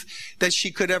believe that she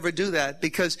could ever do that.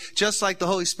 Because just like the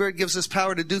Holy Spirit gives us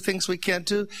power to do things we can't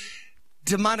do,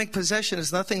 demonic possession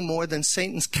is nothing more than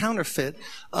Satan's counterfeit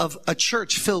of a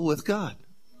church filled with God,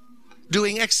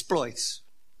 doing exploits.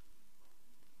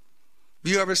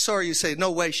 If you ever saw her, you say,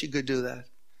 no way she could do that.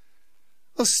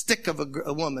 A stick of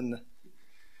a woman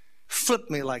flipped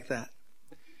me like that.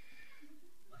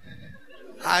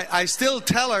 I still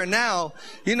tell her now,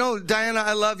 you know, Diana,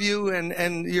 I love you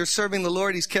and you're serving the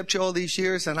Lord. He's kept you all these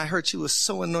years. And I heard she was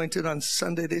so anointed on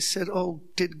Sunday. They said, oh,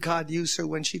 did God use her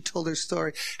when she told her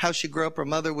story, how she grew up. Her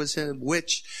mother was a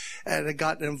witch and had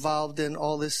gotten involved in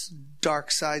all this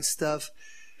dark side stuff.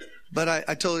 But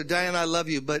I told her, Diana, I love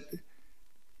you, but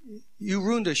you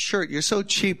ruined a shirt. You're so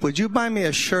cheap. Would you buy me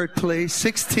a shirt, please?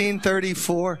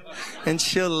 $16.34. And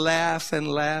she'll laugh and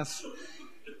laugh.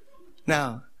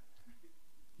 Now,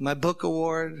 my book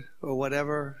award or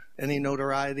whatever, any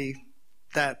notoriety,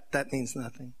 that means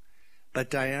nothing. But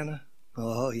Diana,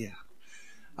 oh yeah.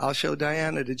 I'll show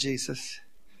Diana to Jesus.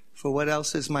 For what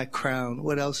else is my crown?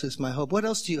 What else is my hope? What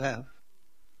else do you have?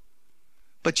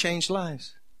 But change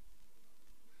lives.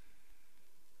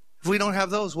 If we don't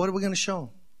have those, what are we going to show them?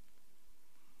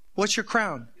 What's your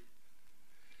crown?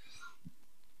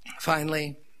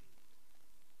 Finally,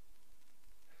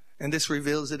 and this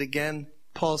reveals it again,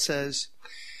 Paul says,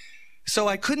 so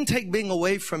I couldn't take being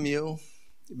away from you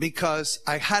because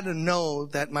I had to know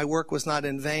that my work was not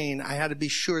in vain. I had to be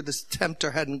sure this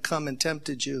tempter hadn't come and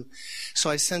tempted you. So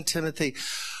I sent Timothy.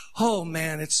 Oh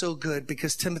man, it's so good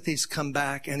because Timothy's come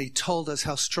back and he told us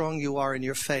how strong you are in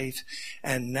your faith.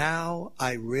 And now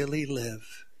I really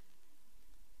live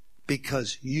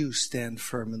because you stand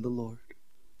firm in the Lord.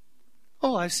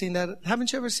 Oh, I've seen that.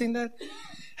 Haven't you ever seen that?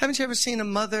 Haven't you ever seen a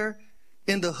mother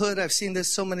in the hood? I've seen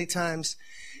this so many times.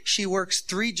 She works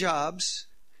 3 jobs.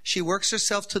 She works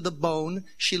herself to the bone.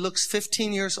 She looks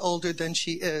 15 years older than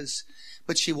she is.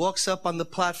 But she walks up on the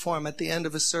platform at the end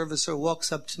of a service or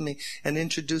walks up to me and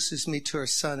introduces me to her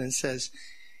son and says,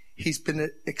 he's been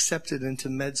accepted into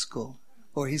med school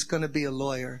or he's going to be a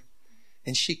lawyer.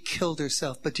 And she killed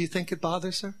herself. But do you think it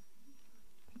bothers her?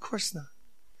 Of course not.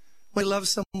 When you love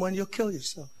someone, you'll kill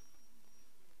yourself.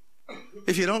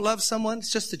 If you don't love someone,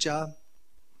 it's just a job.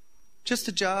 Just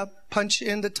a job. Punch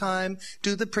in the time.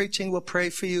 Do the preaching. We'll pray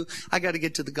for you. I got to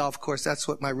get to the golf course. That's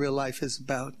what my real life is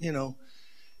about, you know.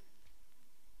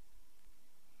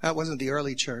 That wasn't the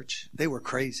early church. They were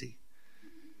crazy.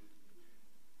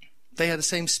 They had the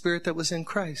same spirit that was in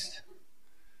Christ.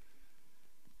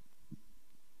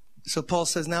 So Paul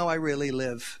says, now I really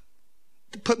live.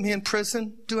 Put me in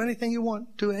prison. Do anything you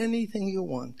want. Do anything you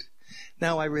want.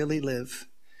 Now I really live.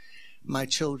 My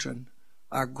children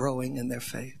are growing in their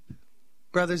faith.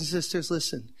 Brothers and sisters,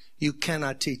 listen. You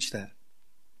cannot teach that.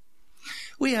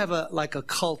 We have a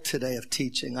cult today of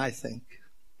teaching, I think.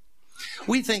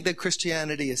 We think that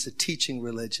Christianity is a teaching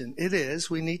religion. It is.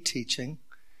 We need teaching.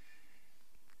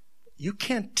 You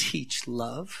can't teach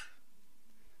love.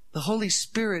 The Holy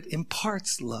Spirit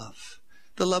imparts love.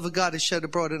 The love of God is shed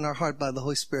abroad in our heart by the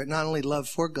Holy Spirit. Not only love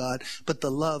for God, but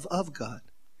the love of God.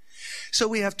 So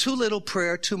we have too little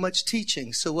prayer, too much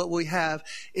teaching. So what we have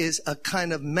is a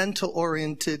kind of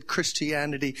mental-oriented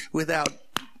Christianity without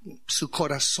su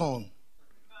corazón,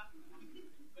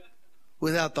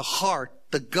 without the heart,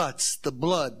 the guts, the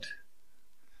blood,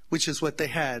 which is what they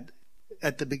had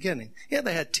at the beginning. Yeah,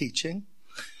 they had teaching.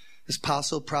 As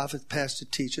apostle, prophet, pastor,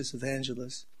 teachers,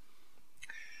 evangelists.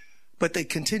 But they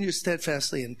continued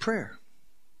steadfastly in prayer.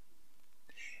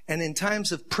 And in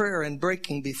times of prayer and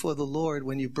breaking before the Lord,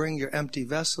 when you bring your empty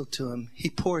vessel to Him, He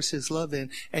pours His love in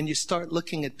and you start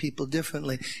looking at people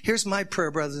differently. Here's my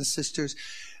prayer, brothers and sisters,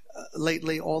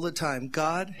 lately all the time.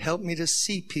 God, help me to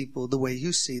see people the way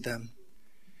you see them.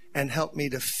 And help me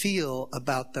to feel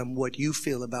about them what you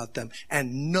feel about them.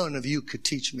 And none of you could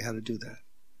teach me how to do that.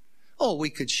 Oh, we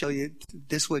could show you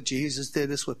this is what Jesus did,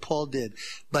 this is what Paul did.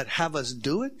 But have us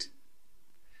do it?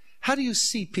 How do you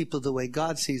see people the way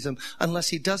God sees them unless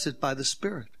He does it by the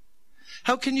Spirit?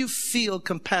 How can you feel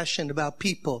compassion about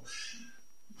people,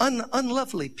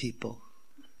 unlovely people?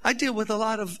 I deal with a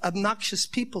lot of obnoxious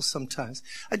people sometimes.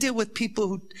 I deal with people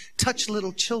who touch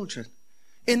little children.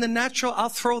 In the natural, I'll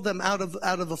throw them out of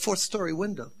a 4th-story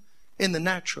window. In the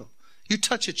natural. You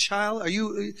touch a child, are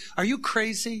you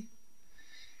crazy?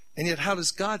 And yet, how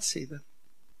does God see them?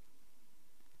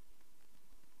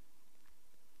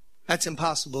 That's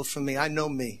impossible for me. I know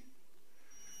me.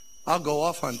 I'll go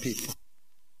off on people.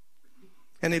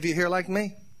 Any of you here like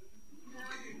me?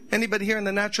 Anybody here in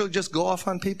the natural just go off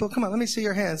on people? Come on, let me see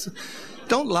your hands.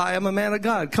 Don't lie. I'm a man of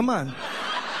God. Come on.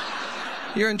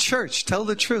 You're in church. Tell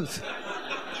the truth.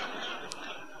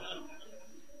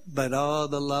 But oh,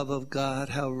 the love of God,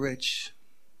 how rich.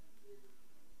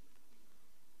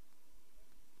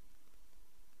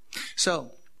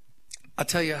 So, I'll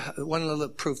tell you one little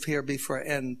proof here before I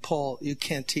end. Paul, you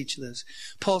can't teach this.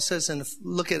 Paul says, and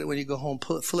look at it when you go home,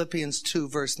 Philippians 2,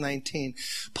 verse 19.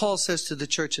 Paul says to the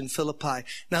church in Philippi,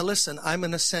 now listen, I'm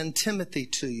going to send Timothy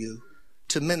to you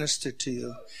to minister to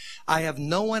you. I have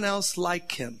no one else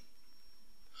like him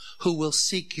who will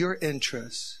seek your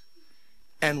interests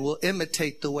and will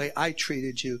imitate the way I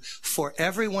treated you. For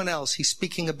everyone else, he's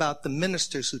speaking about the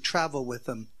ministers who travel with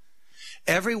him.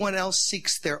 Everyone else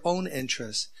seeks their own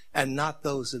interests and not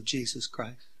those of Jesus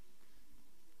Christ.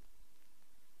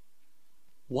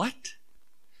 What?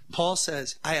 Paul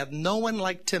says, I have no one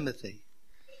like Timothy.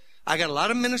 I got a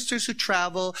lot of ministers who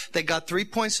travel. They got 3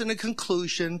 points in a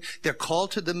conclusion. They're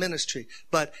called to the ministry.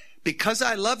 But because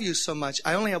I love you so much,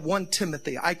 I only have one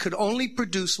Timothy. I could only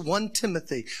produce one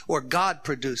Timothy, or God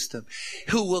produced him,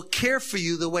 who will care for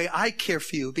you the way I care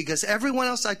for you. Because everyone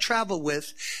else I travel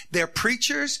with, they're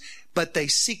preachers, but they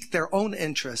seek their own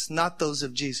interests, not those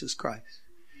of Jesus Christ.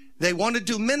 They want to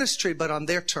do ministry, but on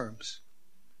their terms.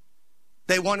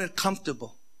 They want it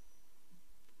comfortable.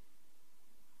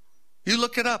 You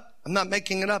look it up. I'm not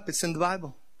making it up. It's in the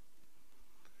Bible.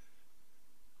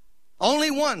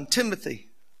 Only one, Timothy.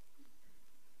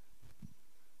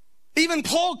 Even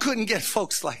Paul couldn't get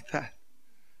folks like that.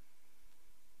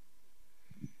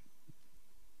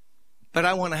 But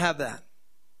I want to have that,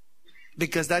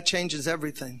 because that changes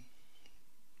everything.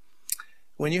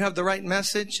 When you have the right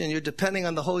message and you're depending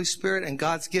on the Holy Spirit and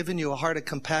God's given you a heart of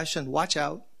compassion, watch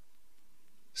out.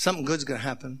 Something good's going to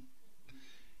happen.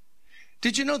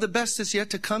 Did you know the best is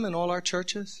yet to come in all our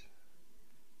churches?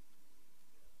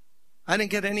 I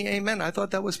didn't get any amen. I thought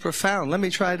that was profound. Let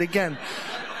me try it again.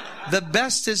 The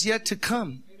best is yet to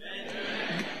come.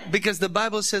 Because the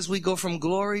Bible says we go from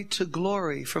glory to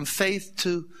glory, from faith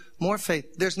to more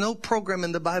faith. There's no program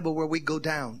in the Bible where we go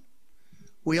down.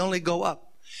 We only go up.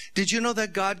 Did you know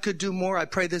that God could do more? I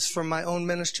pray this for my own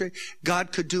ministry.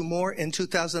 God could do more in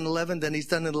 2011 than he's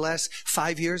done in the last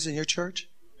 5 years in your church.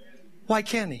 Why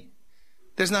can't he?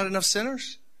 There's not enough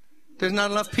sinners. There's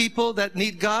not enough people that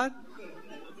need God.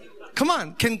 Come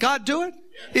on. Can God do it?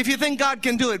 If you think God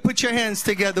can do it, put your hands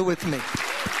together with me.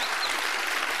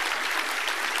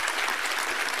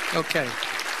 Okay.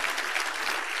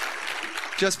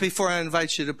 Just before I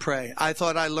invite you to pray, I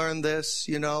thought I learned this,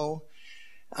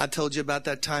 I told you about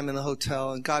that time in the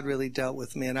hotel, and God really dealt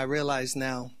with me. And I realize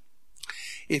now,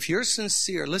 if you're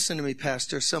sincere, listen to me,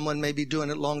 Pastor, someone may be doing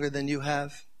it longer than you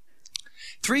have.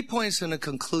 3 points in a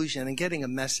conclusion and getting a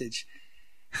message,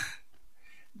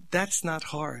 that's not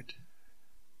hard.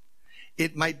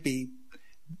 It might be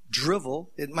drivel.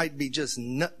 It might be just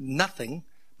nothing,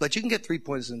 but you can get 3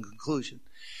 points in conclusion.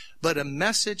 But a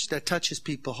message that touches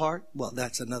people's heart, well,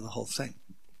 that's another whole thing.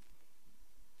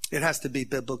 It has to be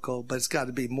biblical, but it's got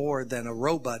to be more than a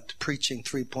robot preaching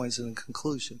 3 points in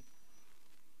conclusion.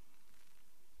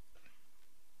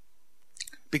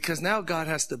 Because now God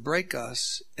has to break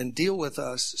us and deal with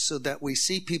us so that we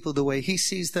see people the way he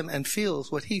sees them and feels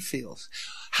what he feels.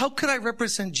 How could I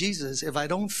represent Jesus if I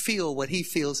don't feel what he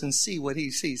feels and see what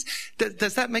he sees?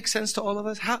 Does that make sense to all of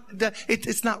us?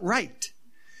 It's not right.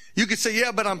 You could say,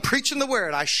 yeah, but I'm preaching the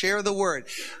word. I share the word.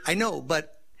 I know,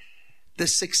 but the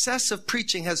success of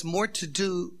preaching has more to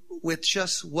do with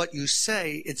just what you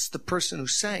say. It's the person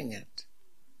who's saying it.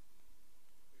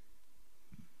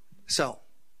 So,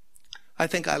 I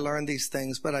think I learned these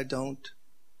things, but I don't.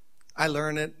 I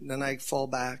learn it, and then I fall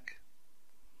back.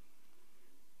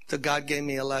 So God gave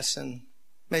me a lesson.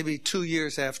 Maybe 2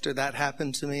 years after that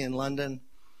happened to me in London.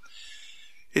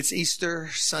 It's Easter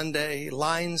Sunday,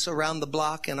 lines around the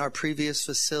block in our previous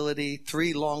facility,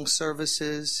 3 long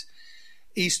services.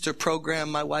 Easter program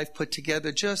my wife put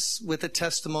together just with a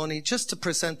testimony, just to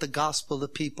present the gospel to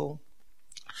people.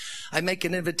 I make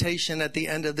an invitation at the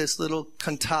end of this little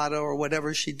cantata or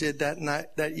whatever she did that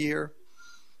night, that year.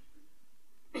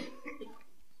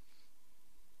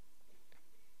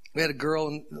 We had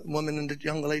a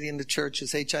young lady in the church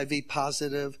is HIV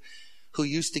positive, who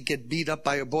used to get beat up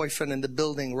by her boyfriend in the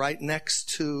building right next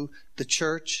to the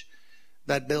church,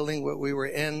 that building where we were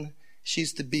in. She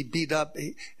used to be beat up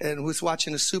and was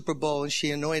watching the Super Bowl, and she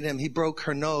annoyed him. He broke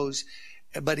her nose,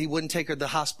 but he wouldn't take her to the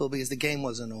hospital because the game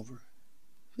wasn't over.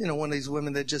 One of these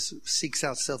women that just seeks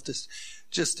out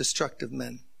just destructive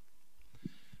men.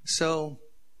 So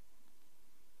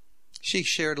she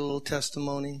shared a little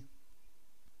testimony.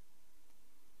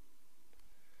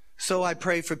 So I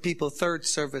prayed for people, third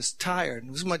service, tired.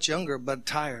 I was much younger, but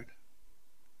tired.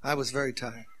 I was very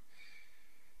tired.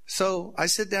 So I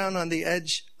sit down on the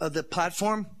edge of the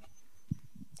platform,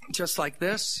 just like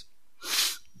this.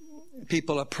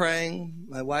 People are praying.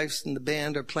 My wife's in the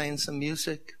band are playing some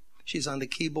music. She's on the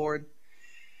keyboard.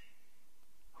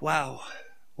 Wow,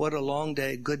 what a long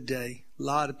day, good day. A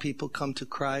lot of people come to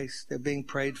Christ. They're being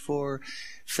prayed for,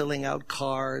 filling out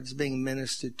cards, being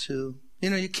ministered to.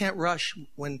 You know, you can't rush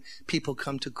when people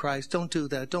come to Christ. Don't do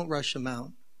that. Don't rush them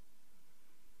out.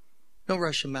 Don't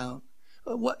rush them out.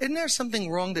 Isn't there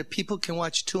something wrong that people can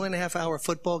watch 2.5-hour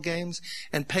football games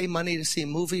and pay money to see a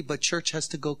movie, but church has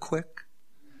to go quick?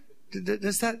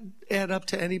 Does that add up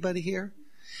to anybody here?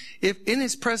 If in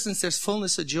his presence there's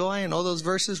fullness of joy and all those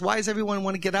verses, why does everyone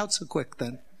want to get out so quick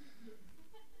then?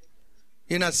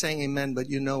 You're not saying amen, but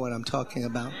you know what I'm talking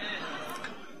about.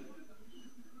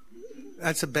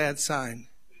 That's a bad sign.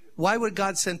 Why would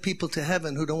God send people to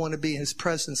heaven who don't want to be in his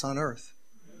presence on earth?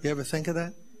 You ever think of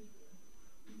that?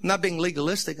 I'm not being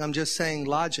legalistic. I'm just saying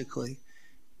logically.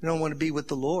 You don't want to be with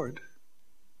the Lord.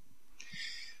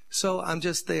 So I'm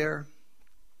just there.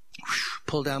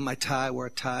 Pull down my tie, wear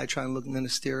a tie, trying to look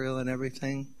ministerial and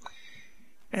everything.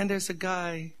 And there's a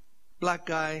guy, black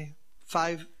guy,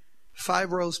 five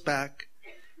rows back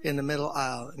in the middle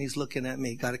aisle. And he's looking at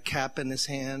me. Got a cap in his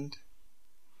hand.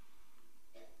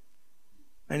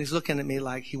 And he's looking at me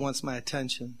like he wants my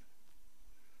attention.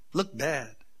 Look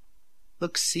bad.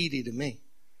 Look seedy to me.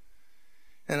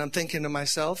 And I'm thinking to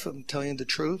myself, I'm telling you the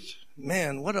truth,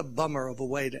 man, what a bummer of a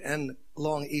way to end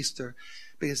long Easter.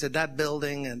 Because at that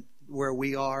building and where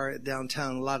we are at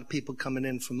downtown, a lot of people coming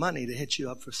in for money to hit you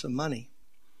up for some money.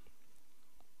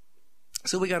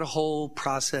 So we got a whole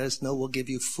process. No, we'll give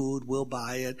you food. We'll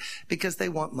buy it. Because they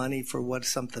want money for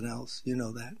something else. You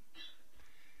know that.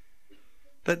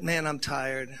 But man, I'm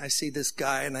tired. I see this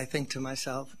guy and I think to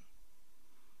myself,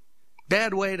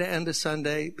 bad way to end a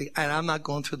Sunday. And I'm not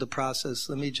going through the process.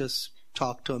 Let me just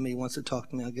talk to him. He wants to talk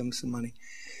to me. I'll give him some money.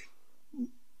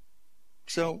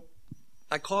 So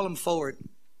I call him forward.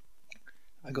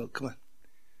 I go, come on.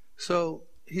 So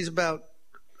he's about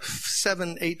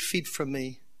 7-8 feet from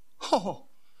me. Oh,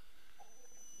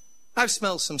 I've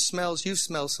smelled some smells. You've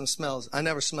smelled some smells. I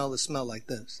never smelled a smell like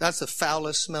this. That's the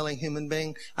foulest smelling human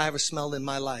being I ever smelled in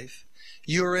my life.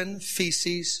 Urine,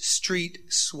 feces, street,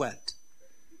 sweat.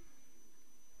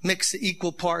 Mix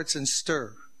equal parts and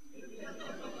stir.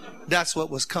 That's what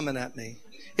was coming at me.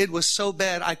 It was so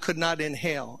bad I could not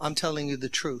inhale. I'm telling you the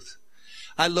truth.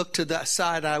 I looked to the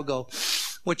side. I would go,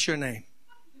 what's your name?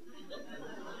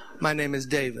 My name is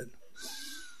David.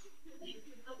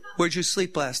 Where'd you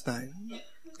sleep last night?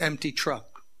 Empty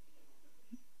truck.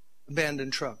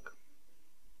 Abandoned truck.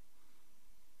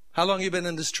 How long you been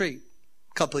in the street?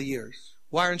 Couple of years.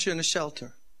 Why aren't you in a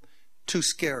shelter? Too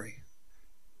scary.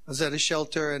 I was at a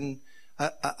shelter and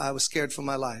I was scared for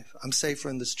my life. I'm safer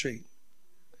in the street.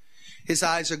 His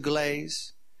eyes are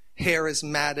glazed. Hair is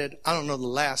matted. I don't know the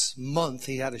last month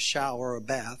he had a shower or a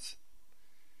bath.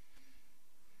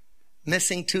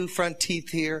 Missing 2 front teeth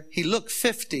here. He looked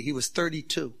 50. He was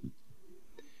 32.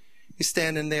 He's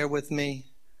standing there with me,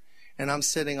 and I'm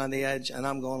sitting on the edge, and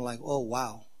I'm going like, oh,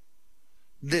 wow.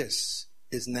 This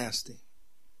is nasty.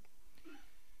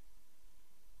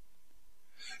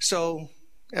 So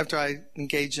after I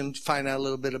engage him, find out a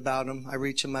little bit about him, I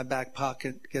reach in my back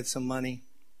pocket, get some money.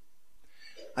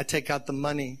 I take out the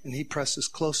money, and he presses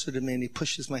closer to me, and he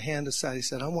pushes my hand aside. He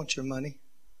said, I want your money.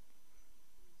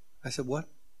 I said, what?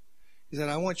 He said,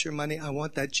 I want your money. I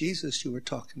want that Jesus you were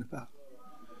talking about.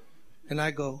 And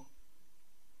I go,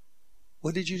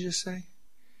 what did you just say?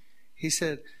 He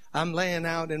said, I'm laying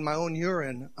out in my own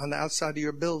urine on the outside of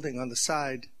your building on the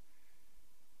side.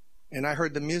 And I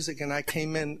heard the music, and I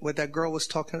came in. What that girl was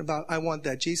talking about, I want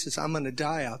that Jesus. I'm going to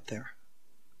die out there.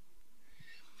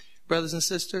 Brothers and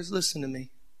sisters, listen to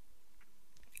me.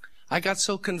 I got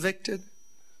so convicted.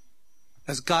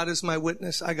 As God is my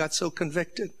witness, I got so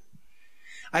convicted.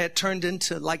 I had turned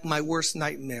into like my worst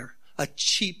nightmare, a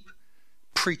cheap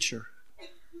preacher.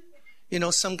 You know,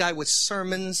 some guy with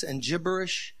sermons and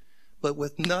gibberish, but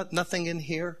with nothing in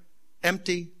here,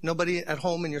 empty, nobody at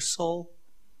home in your soul.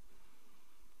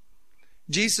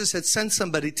 Jesus had sent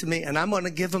somebody to me, and I'm going to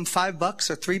give him $5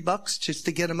 or $3 just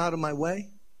to get him out of my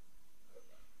way.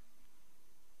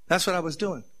 That's what I was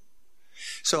doing.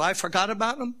 So I forgot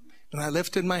about him, and I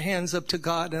lifted my hands up to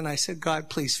God, and I said, God,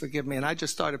 please forgive me. And I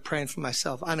just started praying for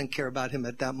myself. I didn't care about him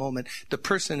at that moment. The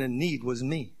person in need was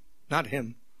me, not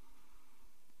him.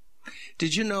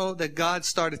 Did you know that God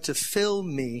started to fill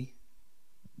me,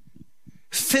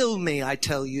 I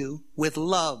tell you, with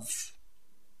love?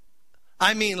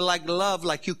 I mean like love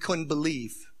like you couldn't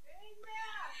believe.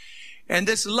 And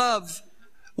this love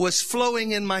was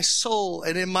flowing in my soul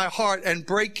and in my heart and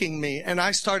breaking me. And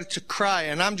I started to cry,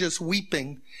 and I'm just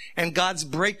weeping. And God's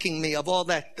breaking me of all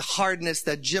that hardness,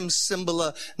 that Jim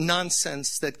Cymbala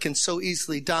nonsense that can so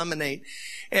easily dominate.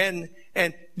 And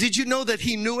did you know that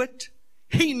he knew it?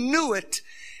 He knew it.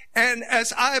 And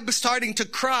as I'm starting to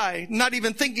cry, not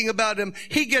even thinking about him,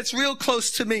 he gets real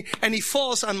close to me and he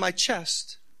falls on my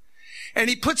chest. And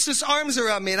he puts his arms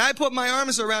around me and I put my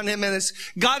arms around him, and as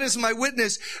God is my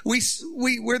witness,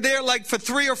 we're there like for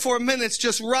 3 or 4 minutes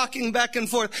just rocking back and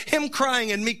forth, him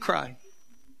crying and me crying.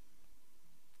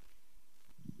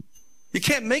 You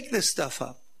can't make this stuff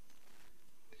up.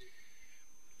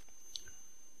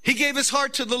 He gave his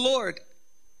heart to the Lord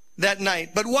that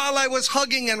night. But while I was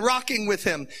hugging and rocking with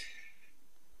him,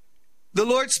 the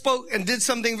Lord spoke and did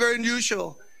something very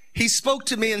unusual. He spoke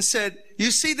to me and said,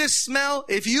 you see this smell?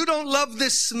 If you don't love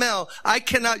this smell, I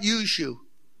cannot use you.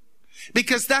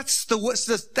 Because that's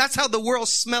how the world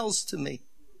smells to me.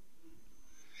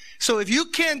 So if you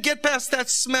can't get past that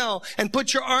smell and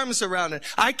put your arms around it,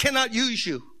 I cannot use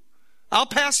you. I'll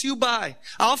pass you by.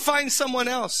 I'll find someone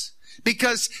else.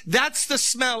 Because that's the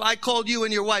smell I called you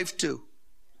and your wife to.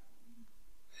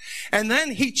 And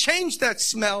then he changed that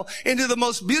smell into the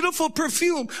most beautiful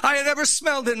perfume I had ever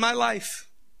smelled in my life.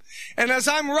 And as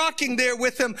I'm rocking there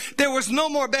with him, there was no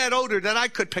more bad odor that I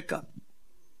could pick up.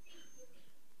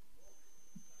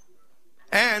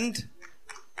 And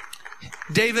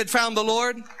David found the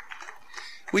Lord.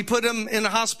 We put him in the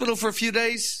hospital for a few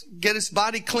days, get his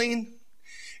body clean,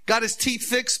 got his teeth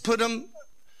fixed, put him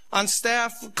on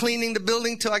staff, cleaning the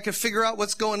building till I could figure out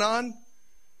what's going on.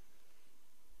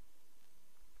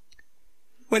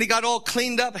 When he got all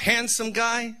cleaned up, handsome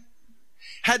guy,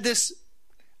 had this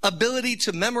ability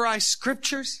to memorize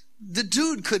scriptures. The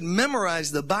dude could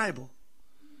memorize the Bible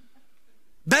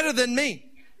better than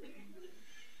me.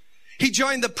 He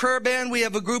joined the prayer band. We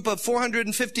have a group of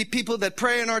 450 people that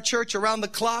pray in our church around the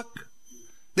clock.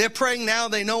 They're praying now.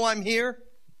 They know I'm here.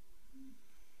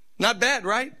 Not bad,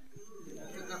 right?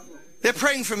 They're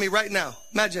praying for me right now.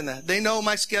 Imagine that. They know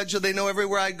my schedule. They know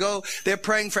everywhere I go. They're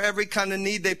praying for every kind of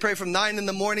need. They pray from 9 in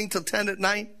the morning till 10 at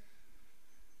night.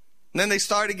 And then they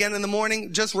start again in the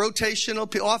morning, just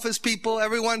rotational, office people,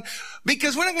 everyone.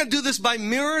 Because we're not going to do this by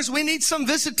mirrors. We need some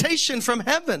visitation from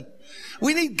heaven.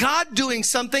 We need God doing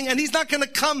something, and he's not going to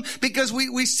come because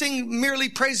we sing merely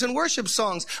praise and worship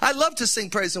songs. I love to sing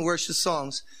praise and worship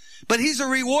songs. But he's a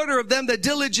rewarder of them that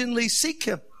diligently seek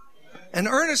him and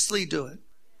earnestly do it.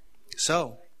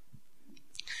 So,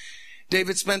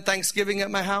 David spent Thanksgiving at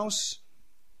my house.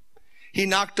 He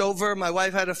knocked over. My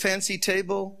wife had a fancy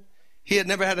table. He had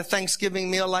never had a Thanksgiving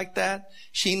meal like that.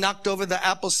 She knocked over the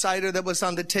apple cider that was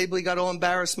on the table. He got all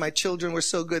embarrassed. My children were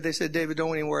so good. They said, David,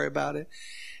 don't even worry about it.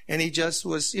 And he just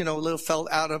was, a little felt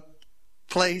out of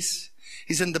place.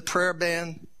 He's in the prayer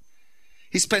band.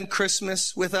 He spent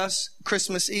Christmas with us,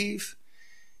 Christmas Eve.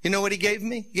 You know what he gave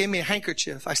me? He gave me a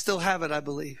handkerchief. I still have it, I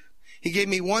believe. He gave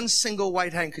me one single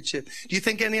white handkerchief. Do you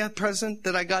think any other present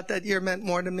that I got that year meant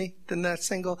more to me than that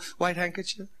single white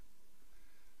handkerchief?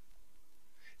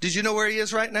 Did you know where he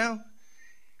is right now?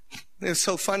 It was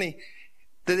so funny.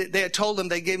 They had told him,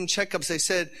 they gave him checkups. They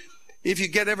said, if you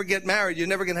ever get married, you're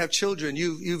never going to have children.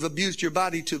 You've abused your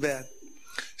body too bad.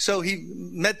 So he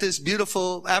met this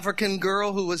beautiful African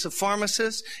girl who was a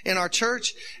pharmacist in our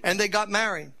church, and they got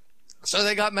married. So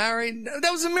they got married.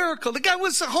 That was a miracle. The guy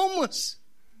was homeless.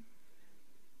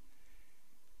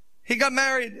 He got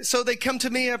married. So they come to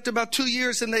me after about 2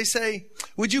 years and they say,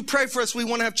 would you pray for us? We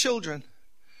want to have children.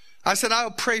 I said,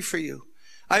 I'll pray for you.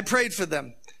 I prayed for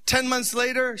them. 10 months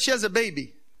later, she has a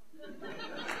baby.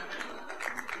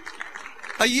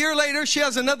 A year later, she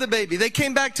has another baby. They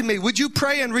came back to me. Would you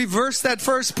pray and reverse that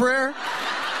first prayer?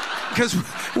 Because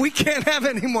we can't have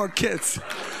any more kids.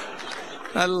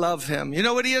 I love him. You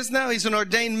know what he is now? He's an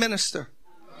ordained minister.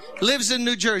 Lives in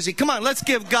New Jersey. Come on, let's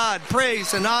give God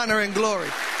praise and honor and glory.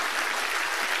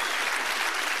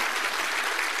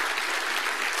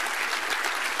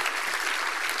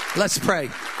 Let's pray.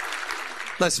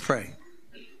 Let's pray.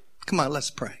 Come on,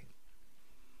 let's pray.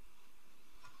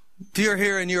 If you're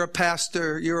here and you're a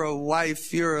pastor, you're a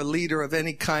wife, you're a leader of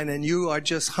any kind, and you are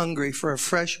just hungry for a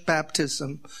fresh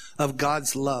baptism of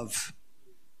God's love.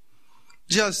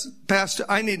 Just, Pastor,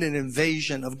 I need an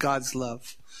invasion of God's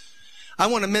love. I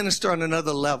want to minister on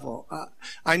another level.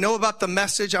 I know about the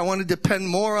message. I want to depend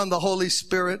more on the Holy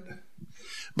Spirit.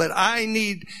 But I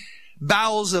need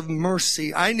bowels of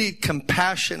mercy. I need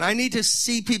compassion. I need to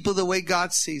see people the way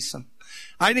God sees them.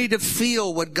 I need to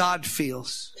feel what God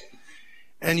feels.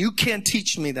 And you can't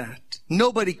teach me that.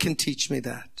 Nobody can teach me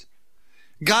that.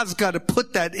 God's got to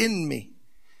put that in me.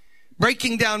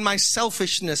 Breaking down my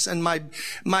selfishness and my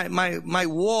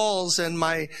walls and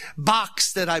my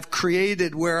box that I've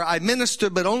created where I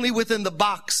minister, but only within the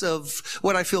box of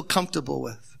what I feel comfortable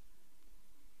with.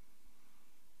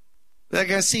 I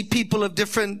can see people of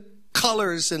different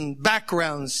colors and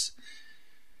backgrounds.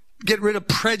 Get rid of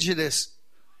prejudice.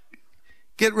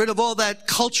 Get rid of all that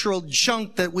cultural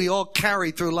junk that we all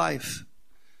carry through life.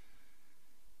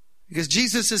 Because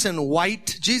Jesus isn't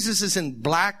white. Jesus isn't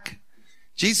black.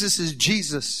 Jesus is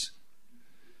Jesus.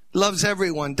 Loves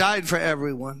everyone. Died for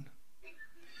everyone.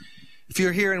 If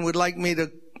you're here and would like me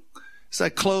to, as I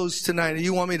close tonight, and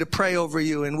you want me to pray over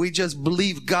you, and we just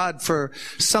believe God for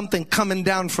something coming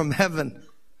down from heaven,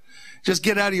 just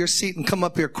get out of your seat and come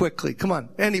up here quickly. Come on.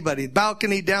 Anybody.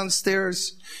 Balcony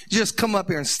downstairs. Just come up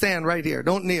here and stand right here.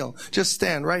 Don't kneel. Just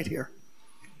stand right here.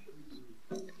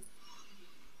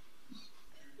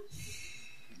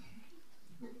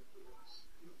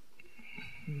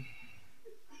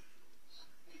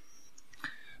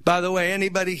 By the way,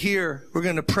 anybody here, we're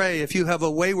going to pray if you have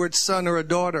a wayward son or a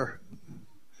daughter.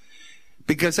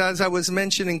 Because as I was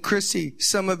mentioning Chrissy,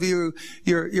 some of you,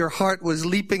 your heart was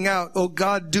leaping out. Oh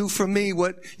God, do for me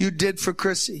what you did for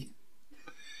Chrissy.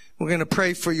 We're going to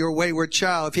pray for your wayward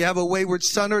child. If you have a wayward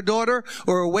son or daughter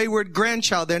or a wayward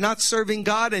grandchild, they're not serving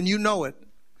God and you know it.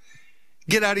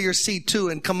 Get out of your seat too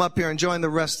and come up here and join the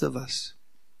rest of us.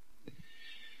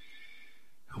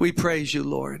 We praise you,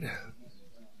 Lord.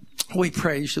 We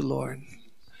praise you, Lord.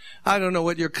 I don't know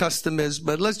what your custom is,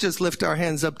 but let's just lift our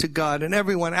hands up to God, and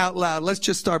everyone out loud, let's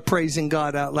just start praising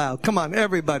God out loud. Come on,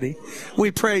 everybody.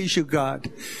 We praise you,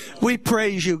 God. We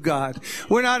praise you, God.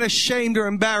 We're not ashamed or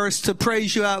embarrassed to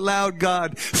praise you out loud,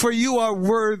 God, for you are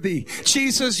worthy.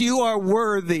 Jesus, you are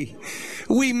worthy.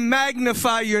 We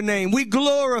magnify your name. We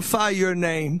glorify your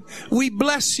name. We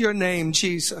bless your name,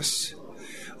 Jesus.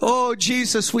 Oh,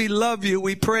 Jesus, we love you.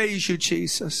 We praise you,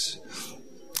 Jesus.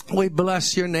 We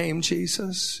bless your name,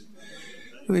 Jesus.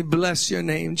 We bless your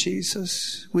name,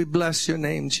 Jesus. We bless your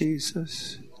name,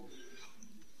 Jesus.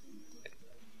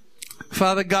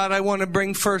 Father God, I want to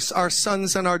bring first our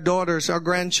sons and our daughters, our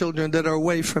grandchildren that are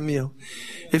away from you.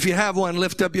 If you have one,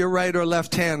 lift up your right or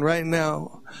left hand right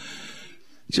now.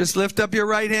 Just lift up your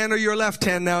right hand or your left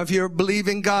hand now. If you're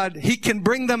believing God, He can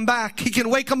bring them back. He can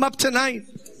wake them up tonight.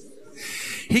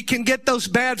 He can get those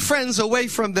bad friends away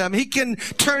from them. He can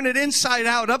turn it inside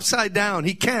out, upside down.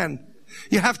 He can.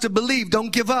 You have to believe.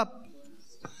 Don't give up.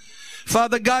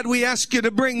 Father God, we ask you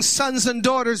to bring sons and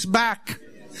daughters back.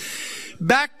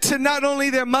 Back to not only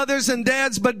their mothers and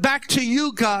dads, but back to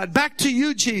you, God. Back to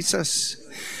you, Jesus.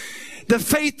 The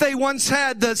faith they once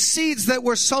had, the seeds that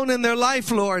were sown in their life,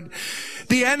 Lord.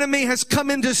 The enemy has come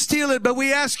in to steal it, but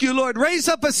we ask you, Lord, raise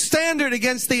up a standard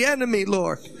against the enemy,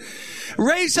 Lord.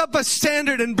 Raise up a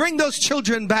standard and bring those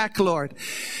children back, Lord.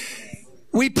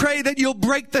 We pray that you'll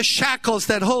break the shackles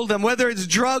that hold them, whether it's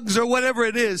drugs or whatever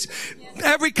it is.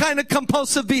 Every kind of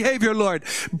compulsive behavior, Lord.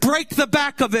 Break the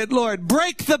back of it, Lord.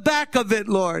 Break the back of it,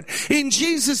 Lord. In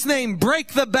Jesus' name,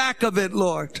 break the back of it,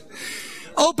 Lord.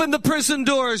 Open the prison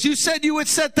doors. You said you would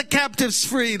set the captives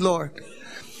free, Lord.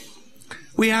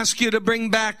 We ask you to bring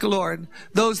back, Lord,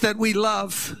 those that we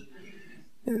love.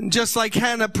 And just like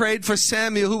Hannah prayed for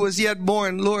Samuel who was yet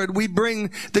born, Lord, we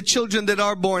bring the children that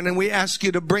are born and we ask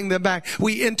you to bring them back.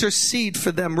 We intercede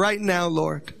for them right now,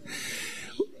 Lord.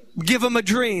 Give them a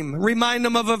dream. Remind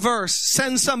them of a verse.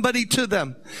 Send somebody to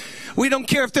them. We don't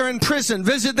care if they're in prison.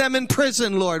 Visit them in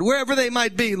prison, Lord, wherever they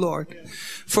might be, Lord.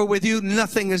 For with you,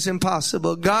 nothing is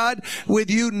impossible. God,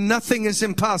 with you, nothing is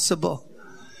impossible.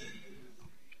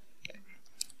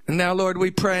 And now, Lord, we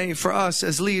pray for us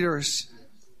as leaders.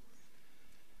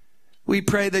 We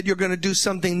pray that you're going to do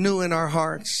something new in our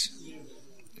hearts.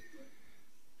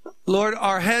 Lord,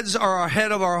 our heads are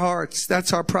ahead of our hearts.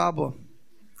 That's our problem.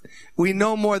 We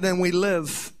know more than we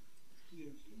live.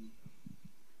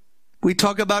 We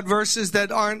talk about verses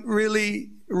that aren't really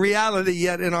reality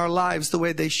yet in our lives the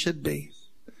way they should be.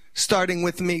 Starting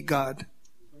with me, God.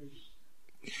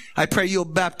 I pray you'll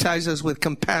baptize us with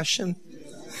compassion.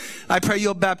 I pray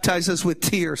you'll baptize us with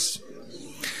tears.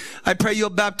 I pray you'll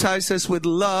baptize us with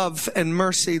love and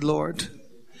mercy, Lord.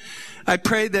 I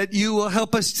pray that you will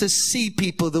help us to see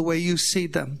people the way you see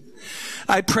them.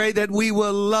 I pray that we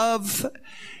will love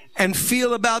and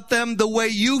feel about them the way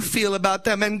you feel about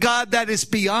them. And God, that is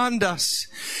beyond us.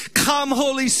 Come,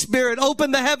 Holy Spirit,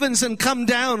 open the heavens and come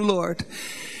down, Lord.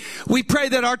 We pray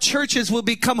that our churches will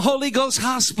become Holy Ghost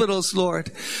hospitals, Lord,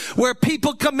 where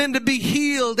people come in to be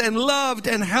healed and loved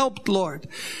and helped, Lord.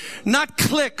 Not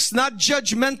cliques, not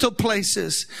judgmental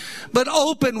places, but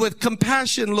open with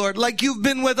compassion, Lord, like you've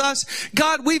been with us.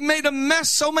 God, we've made a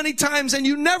mess so many times and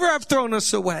you never have thrown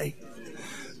us away.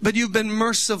 But you've been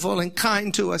merciful and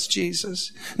kind to us,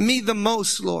 Jesus. Me the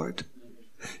most, Lord.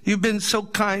 You've been so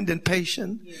kind and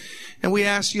patient. And we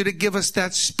ask you to give us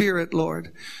that spirit,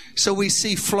 Lord, so we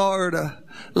see Florida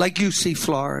like you see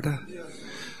Florida.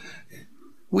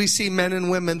 We see men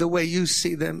and women the way you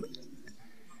see them.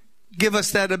 Give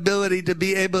us that ability to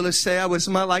be able to say, I was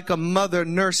like a mother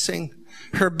nursing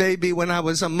her baby when I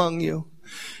was among you.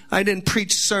 I didn't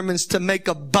preach sermons to make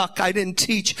a buck. I didn't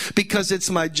teach because it's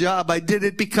my job. I did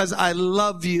it because I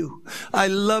love you. I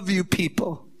love you,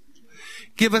 people.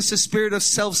 Give us a spirit of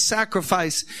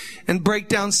self-sacrifice and break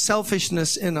down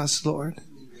selfishness in us, Lord.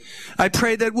 I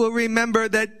pray that we'll remember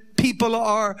that people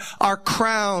are our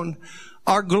crown,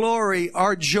 our glory,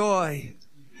 our joy.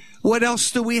 What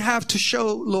else do we have to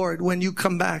show, Lord, when you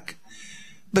come back?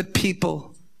 But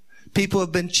people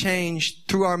have been changed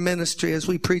through our ministry as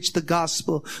we preach the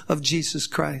gospel of Jesus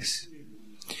Christ.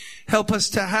 Help us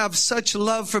to have such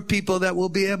love for people that we'll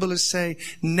be able to say,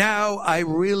 now I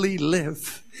really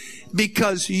live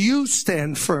because you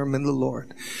stand firm in the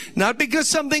Lord. Not because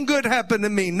something good happened to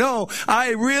me. No,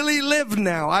 I really live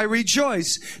now. I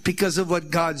rejoice because of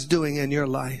what God's doing in your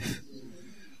life.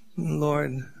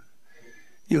 Lord,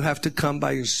 you have to come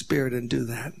by your Spirit and do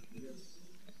that.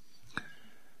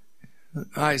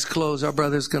 Eyes closed. Our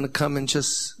brother's going to come and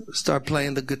just start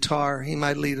playing the guitar. He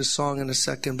might lead a song in a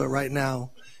second, but right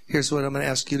now, here's what I'm going to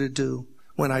ask you to do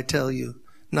when I tell you.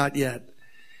 Not yet.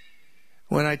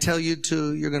 When I tell you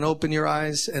to, you're going to open your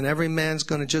eyes and every man's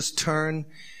going to just turn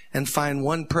and find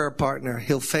one prayer partner.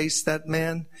 He'll face that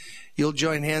man. You'll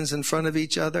join hands in front of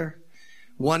each other.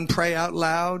 One pray out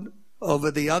loud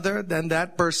over the other, then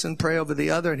that person pray over the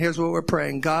other. And here's what we're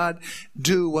praying. God,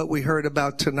 do what we heard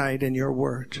about tonight in your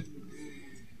word.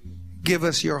 Give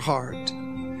us your heart.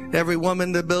 Every woman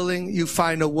in the building, you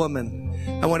find a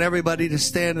woman. I want everybody to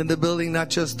stand in the building, not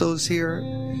just those here.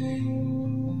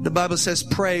 The Bible says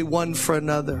pray one for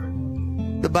another.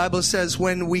 The Bible says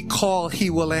when we call, he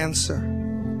will answer.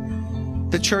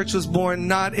 The church was born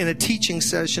not in a teaching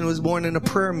session, it was born in a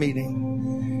prayer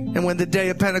meeting. And when the day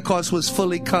of Pentecost was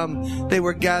fully come, they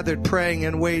were gathered praying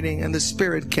and waiting, and the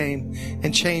Spirit came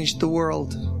and changed the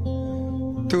world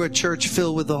through a church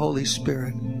filled with the Holy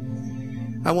Spirit.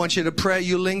 I want you to pray.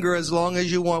 You linger as long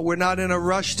as you want. We're not in a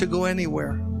rush to go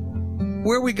anywhere.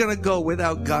 Where are we going to go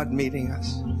without God meeting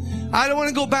us? I don't want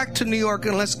to go back to New York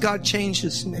unless God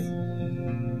changes me.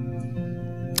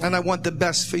 And I want the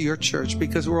best for your church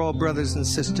because we're all brothers and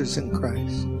sisters in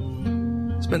Christ.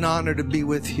 It's been an honor to be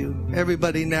with you.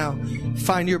 Everybody now,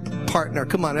 find your partner.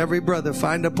 Come on, every brother,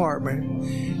 find a partner.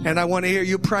 And I want to hear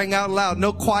you praying out loud.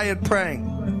 No quiet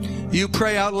praying. You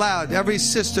pray out loud. Every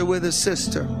sister with a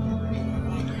sister.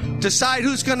 Decide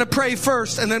who's going to pray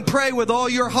first and then pray with all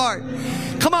your heart.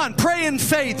 Come on, pray in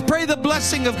faith. Pray the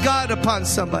blessing of God upon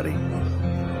somebody.